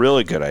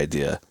 Really good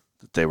idea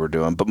that they were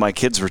doing. But my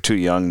kids were too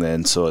young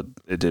then, so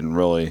it didn't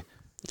really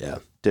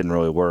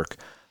work.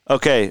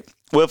 Okay,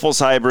 Wiffles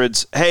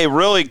Hybrids. Hey,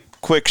 really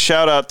quick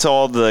shout out to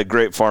all the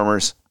grape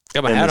farmers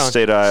Got my in hat the on.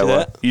 state of See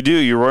Iowa. that? You do.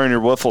 You're wearing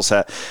your Wiffles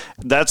hat.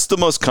 That's the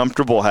most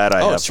comfortable hat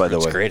I have, by the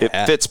it's way. a great It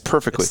hat. fits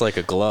perfectly. It's like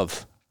a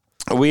glove.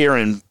 We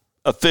are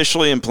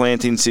officially in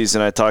planting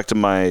season. I talked to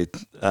my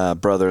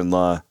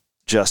brother-in-law,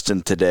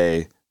 Justin,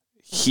 today.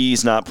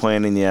 He's not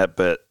planting yet,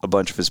 but a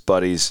bunch of his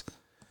buddies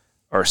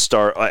are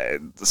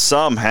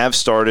some have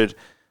started.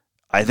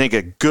 I think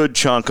a good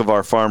chunk of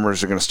our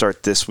farmers are going to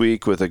start this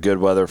week with a good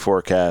weather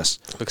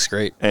forecast. Looks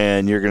great.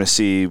 And you're going to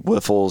see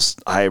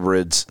Wiffles,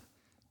 hybrids,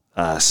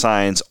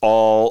 signs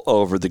all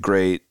over the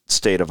great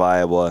state of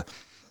Iowa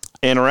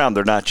and around.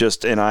 They're not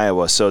just in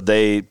Iowa. So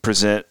they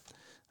present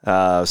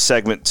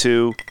segment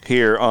 2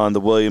 here on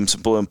the Williams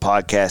and Bloom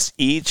podcast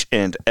each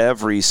and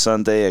every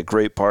Sunday. A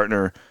great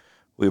partner.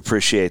 We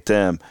appreciate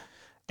them.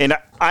 And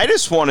I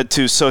just wanted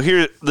to, so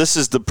here, this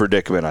is the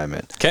predicament I'm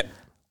in. Okay.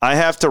 I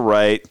have to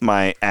write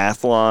my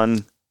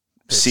Athlon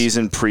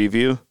season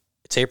preview.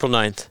 It's April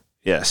 9th.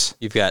 Yes.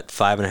 You've got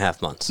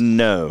 5.5 months.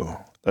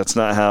 No, that's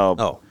not how.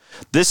 Oh.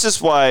 This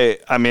is why,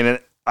 I mean,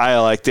 I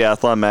like the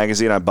Athlon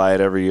magazine. I buy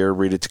it every year,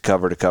 read it to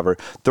cover to cover.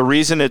 The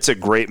reason it's a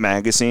great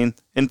magazine,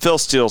 and Phil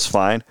Steele's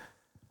fine,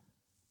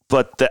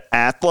 but the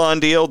Athlon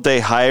deal, they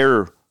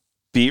hire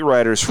beat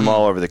writers from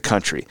all over the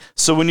country.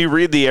 So when you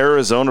read the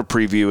Arizona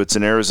preview, it's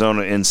an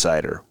Arizona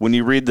insider. When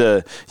you read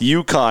the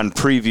Yukon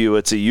preview,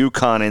 it's a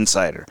Yukon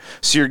insider.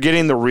 So you're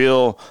getting the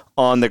real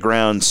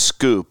on-the-ground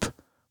scoop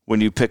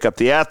when you pick up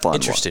the Athlon.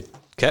 Interesting.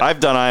 One. Okay. I've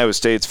done Iowa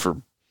State's for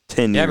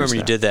 10 years Yeah, I remember now.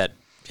 you did that.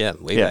 Yeah,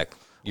 way back.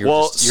 You're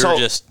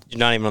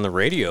not even on the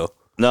radio.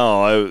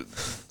 No,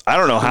 I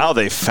don't know how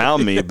they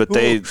found me, but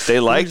they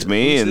liked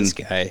me. Who's and this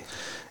guy?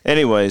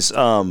 Anyways,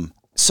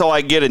 so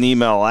I get an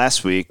email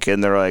last week,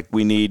 and they're like,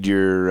 "We need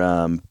your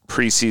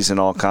preseason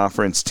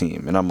all-conference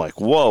team," and I'm like,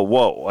 "Whoa,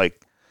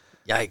 like,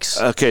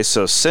 yikes!" Okay,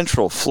 so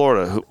Central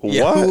Florida,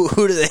 Yeah, what?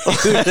 who do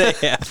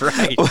they have?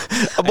 Right.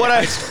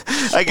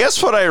 I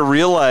guess what I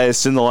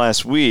realized in the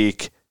last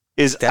week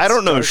is I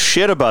don't know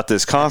shit about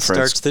this conference.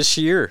 Starts this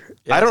year.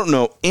 Yeah. I don't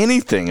know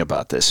anything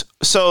about this.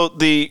 So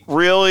we're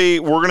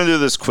going to do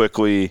this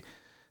quickly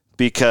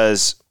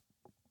because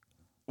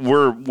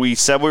we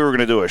said we were going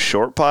to do a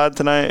short pod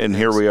tonight, and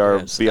here we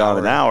are beyond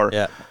an hour.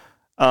 Yeah.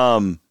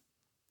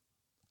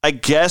 I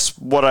guess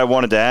what I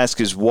wanted to ask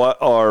is what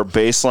are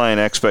baseline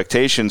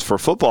expectations for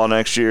football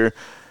next year?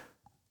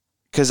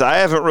 Because I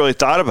haven't really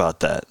thought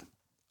about that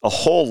a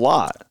whole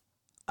lot.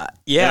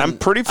 Yeah, and I'm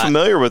pretty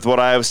familiar with what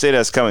Iowa State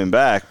has coming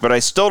back, but I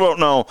still don't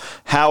know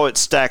how it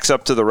stacks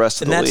up to the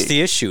rest of the league. And that's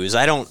the issue is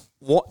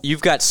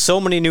you've got so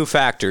many new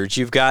factors.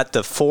 You've got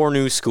the 4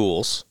 new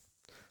schools.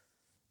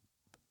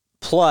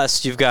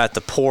 Plus, you've got the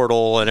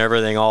portal and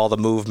everything, all the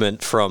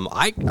movement from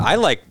I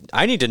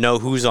need to know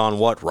who's on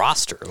what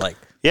roster. Like,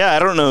 yeah, I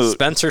don't know.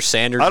 Spencer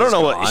Sanders. I don't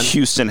know what what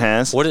Houston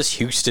has. What does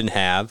Houston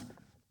have?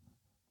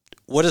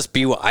 What does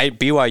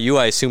BYU?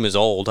 I assume is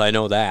old. I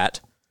know that.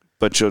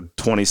 But you're a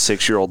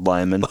 26-year-old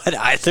lineman. But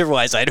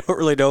otherwise, I don't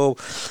really know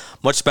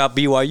much about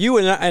BYU.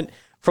 And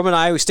from an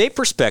Iowa State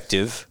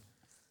perspective,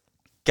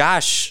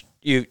 gosh,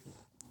 a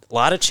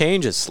lot of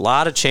changes,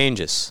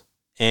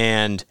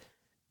 and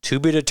to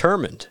be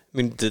determined. I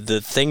mean,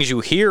 the things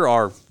you hear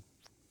are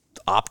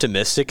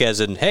optimistic, as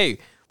in, hey,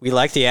 we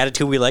like the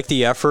attitude, we like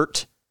the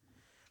effort.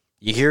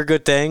 You hear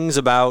good things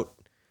about.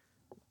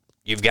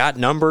 You've got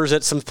numbers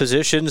at some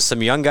positions,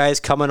 some young guys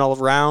coming all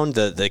around.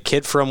 The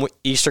kid from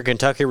Eastern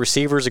Kentucky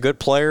receiver is a good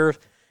player,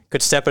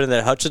 could step into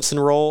that Hutchinson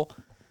role,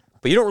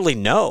 but you don't really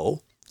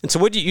know. And so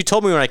what you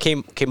told me when I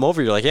came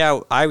over, you're like, yeah,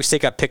 Iowa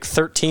State got picked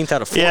 13th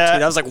out of 14. Yeah.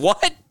 I was like,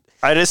 what?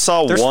 I just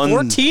saw There's one.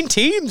 14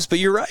 teams, but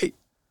you're right.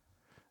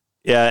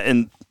 Yeah,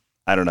 and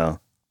I don't know.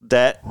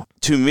 That,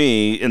 to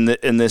me, and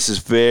this is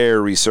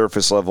very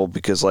surface level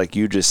because, like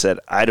you just said,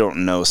 I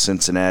don't know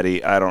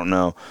Cincinnati. I don't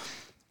know.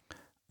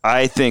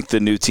 I think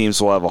the new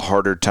teams will have a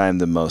harder time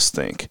than most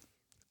think.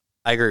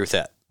 I agree with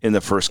that. In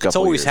the first couple It's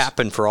always years.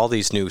 happened for all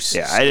these new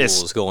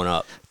schools going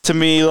up. To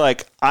me,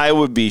 like, I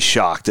would be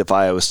shocked if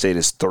Iowa State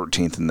is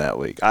 13th in that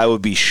league. I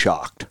would be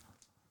shocked.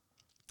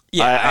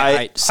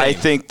 Yeah, I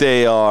think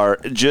they are.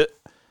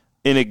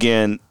 And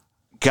again,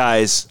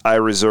 guys, I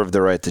reserve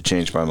the right to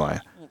change my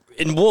mind.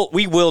 And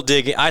we will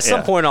dig in. At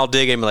some point, I'll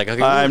dig in and be like,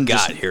 okay, what do we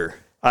got here?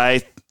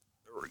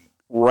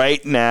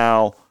 Right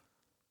now,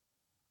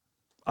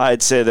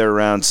 I'd say they're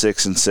around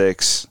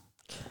 6-6,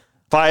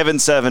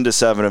 5-7 to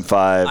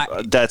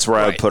 7-5. That's where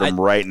I would put them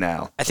right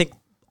now. I think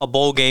a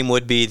bowl game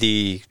would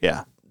be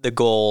the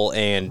goal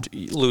and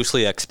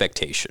loosely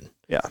expectation.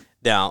 Yeah.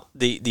 Now,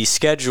 the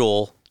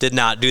schedule did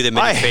not do them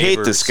any favors. I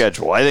hate the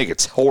schedule. I think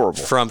it's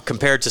horrible.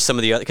 Compared to some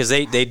of the other, because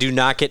they do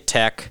not get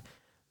Tech.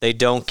 They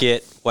don't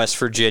get West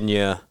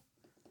Virginia.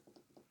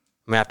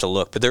 I'm going to have to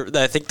look. But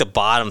I think the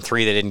bottom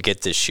 3 they didn't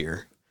get this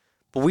year.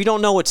 But we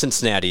don't know what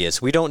Cincinnati is.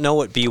 We don't know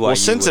what BYU is. Well,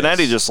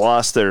 Cincinnati just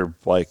lost their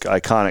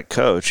iconic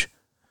coach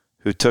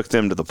who took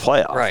them to the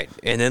playoff. Right.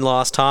 And then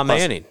lost Tom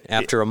Manning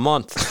after a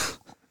month.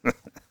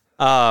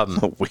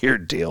 A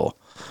weird deal.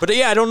 But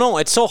yeah, I don't know.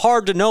 It's so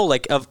hard to know.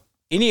 Like, of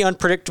any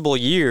unpredictable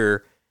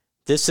year,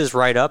 this is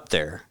right up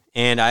there.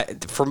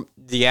 And from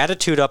the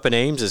attitude up in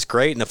Ames is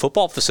great in the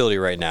football facility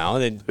right now.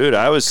 Dude,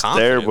 I was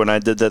there when I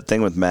did that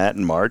thing with Matt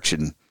in March,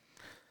 and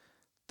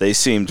they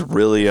seemed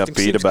really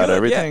upbeat about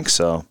everything. Yeah.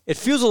 So it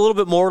feels a little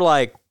bit more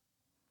like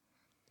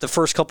the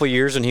first couple of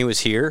years when he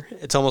was here.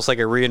 It's almost like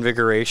a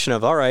reinvigoration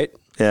of, all right,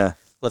 yeah,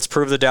 let's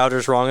prove the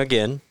doubters wrong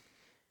again.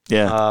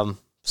 Yeah.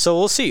 So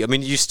we'll see. I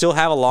mean, you still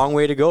have a long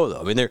way to go,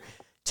 though. I mean,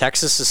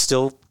 Texas is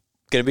still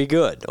going to be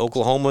good.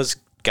 Oklahoma's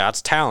got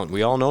talent.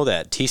 We all know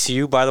that.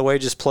 TCU, by the way,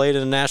 just played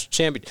in a national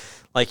championship.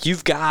 Like,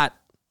 you've got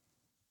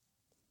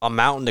a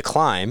mountain to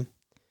climb,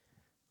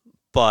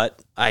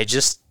 but I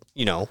just,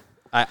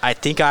 I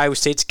think Iowa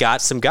State's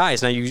got some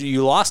guys. Now,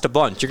 you lost a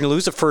bunch. You're going to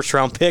lose a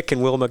first-round pick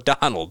in Will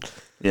McDonald.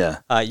 Yeah.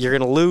 You're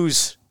going to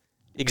lose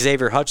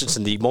Xavier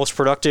Hutchinson, the most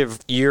productive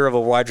year of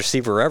a wide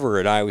receiver ever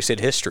in Iowa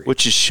State history.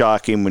 Which is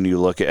shocking when you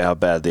look at how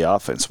bad the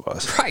offense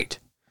was.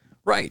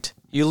 Right.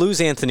 You lose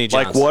Anthony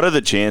Johnson. Like, what are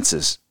the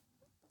chances?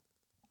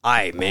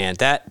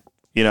 That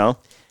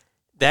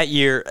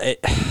year,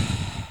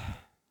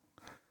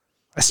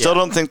 I still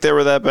don't think they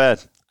were that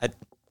bad.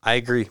 I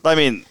agree. I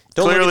mean,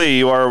 clearly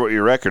you are what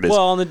your record is.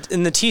 Well,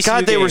 in the TCU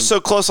God, they game, were so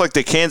close. Like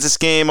the Kansas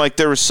game, like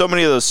there were so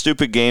many of those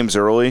stupid games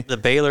early. The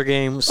Baylor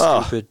game was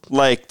stupid.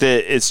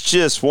 It's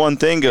just one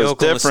thing goes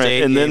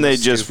different, and then they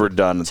just were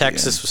done.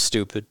 Texas was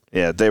stupid.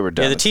 Yeah, they were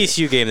done. Yeah, the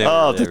TCU game.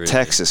 The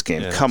Texas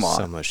game. Yeah, come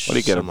on, what do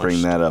you got to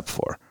bring that up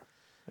for?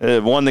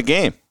 It won the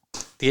game.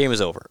 The game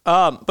is over.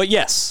 But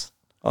yes,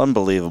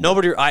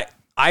 unbelievable.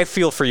 I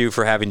feel for you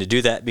for having to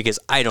do that because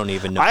I don't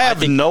even know. I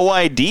have no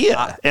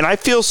idea, and I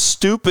feel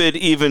stupid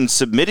even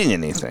submitting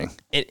anything.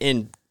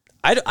 And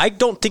I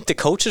don't think the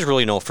coaches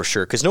really know for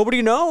sure because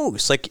nobody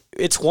knows. Like,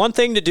 it's one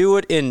thing to do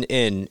it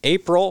in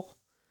April.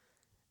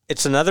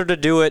 It's another to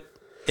do it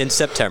in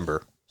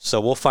September. So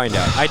we'll find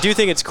out. I do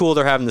think it's cool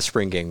they're having the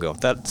spring game go.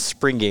 That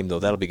spring game, though,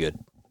 that'll be good.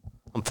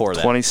 I'm for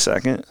that.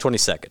 22nd?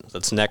 22nd.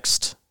 That's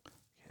next.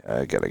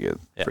 I got to get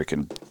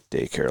freaking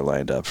daycare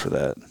lined up for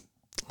that.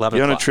 11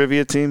 You on a o'clock.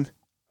 trivia team?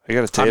 I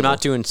got a table. I'm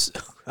not doing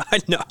 – I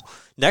know.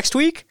 Next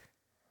week?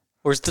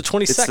 Or is it the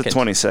 22nd? It's the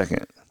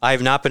 22nd. I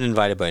have not been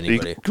invited by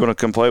anybody. You want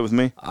to come play with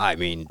me? I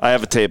mean – I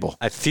have a table.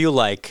 I feel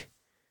like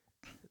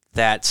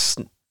that's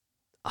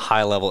a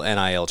high-level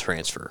NIL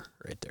transfer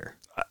right there.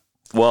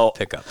 Well,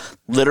 pick up.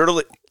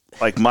 Literally,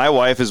 like my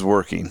wife is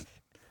working.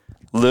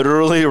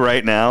 Literally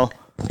right now,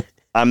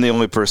 I'm the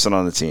only person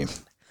on the team.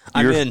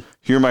 I'm in.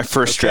 You're my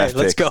first draft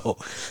pick. Let's go.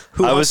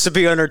 Who wants to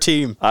be on our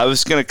team? I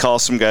was going to call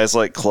some guys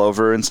like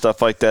Clover and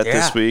stuff like that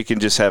this week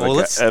and just have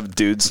have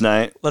dudes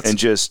night and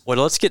just. Well,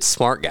 let's get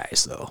smart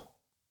guys though.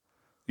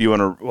 You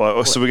want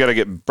to? So we got to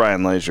get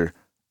Brian Leisure.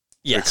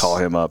 Yes. To call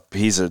him up.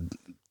 He's an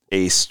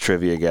ace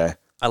trivia guy.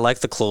 I like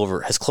the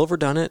Clover. Has Clover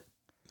done it?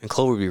 And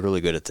Clover would be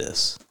really good at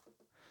this.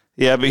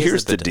 Yeah, but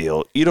here's the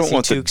deal. You don't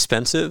want too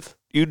expensive.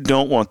 You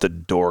don't want the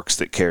dorks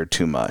that care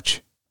too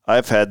much.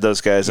 I've had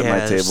those guys at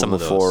my table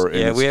before,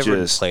 and we it's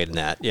haven't just played in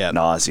that. Yeah,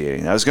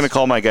 nauseating. I was going to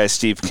call my guy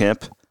Steve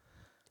Kemp.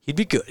 He'd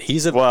be good.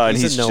 He's just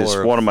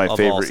one of my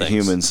favorite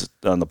humans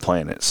on the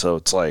planet. So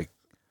it's like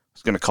I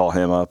was going to call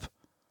him up.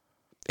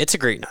 It's a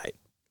great night.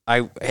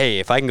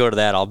 If I can go to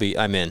that,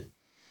 I'm in.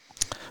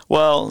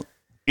 Well,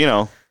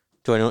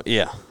 Do I know?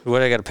 Yeah. What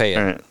do I got to pay you?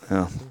 All right.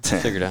 Well,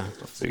 figure it out.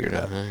 Figure it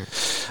out.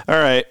 All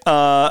right.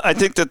 I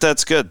think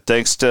that's good.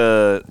 Thanks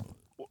to.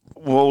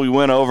 Well, we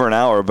went over an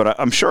hour, but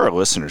I'm sure our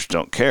listeners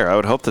don't care. I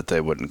would hope that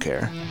they wouldn't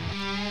care.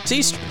 It's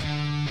Easter.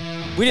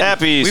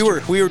 Happy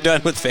Easter. We were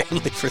done with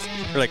family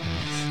we're like,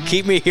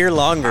 keep me here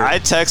longer. I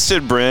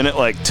texted Bryn at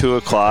like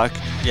 2:00.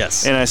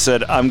 Yes. And I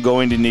said, I'm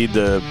going to need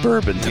the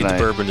bourbon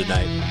tonight.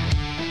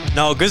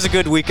 No, this is a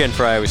good weekend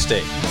for Iowa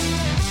State.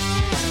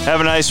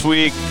 Have a nice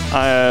week.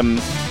 I am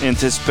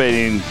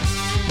anticipating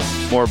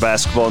more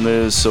basketball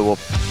news, so we'll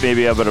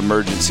maybe have an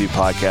emergency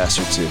podcast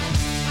or two.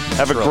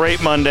 Have a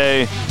great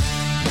Monday.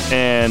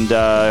 And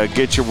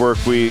get your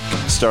work week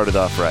started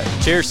off right.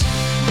 Cheers.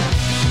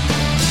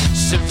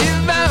 So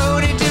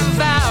devoted,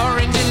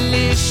 devouring,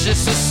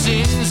 delicious, the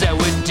sins that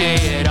were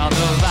dead on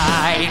the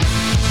vine.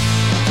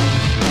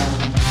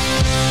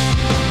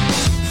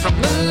 From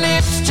the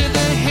lips to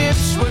the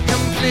hips, we're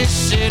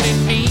complicit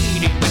in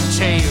needing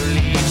material.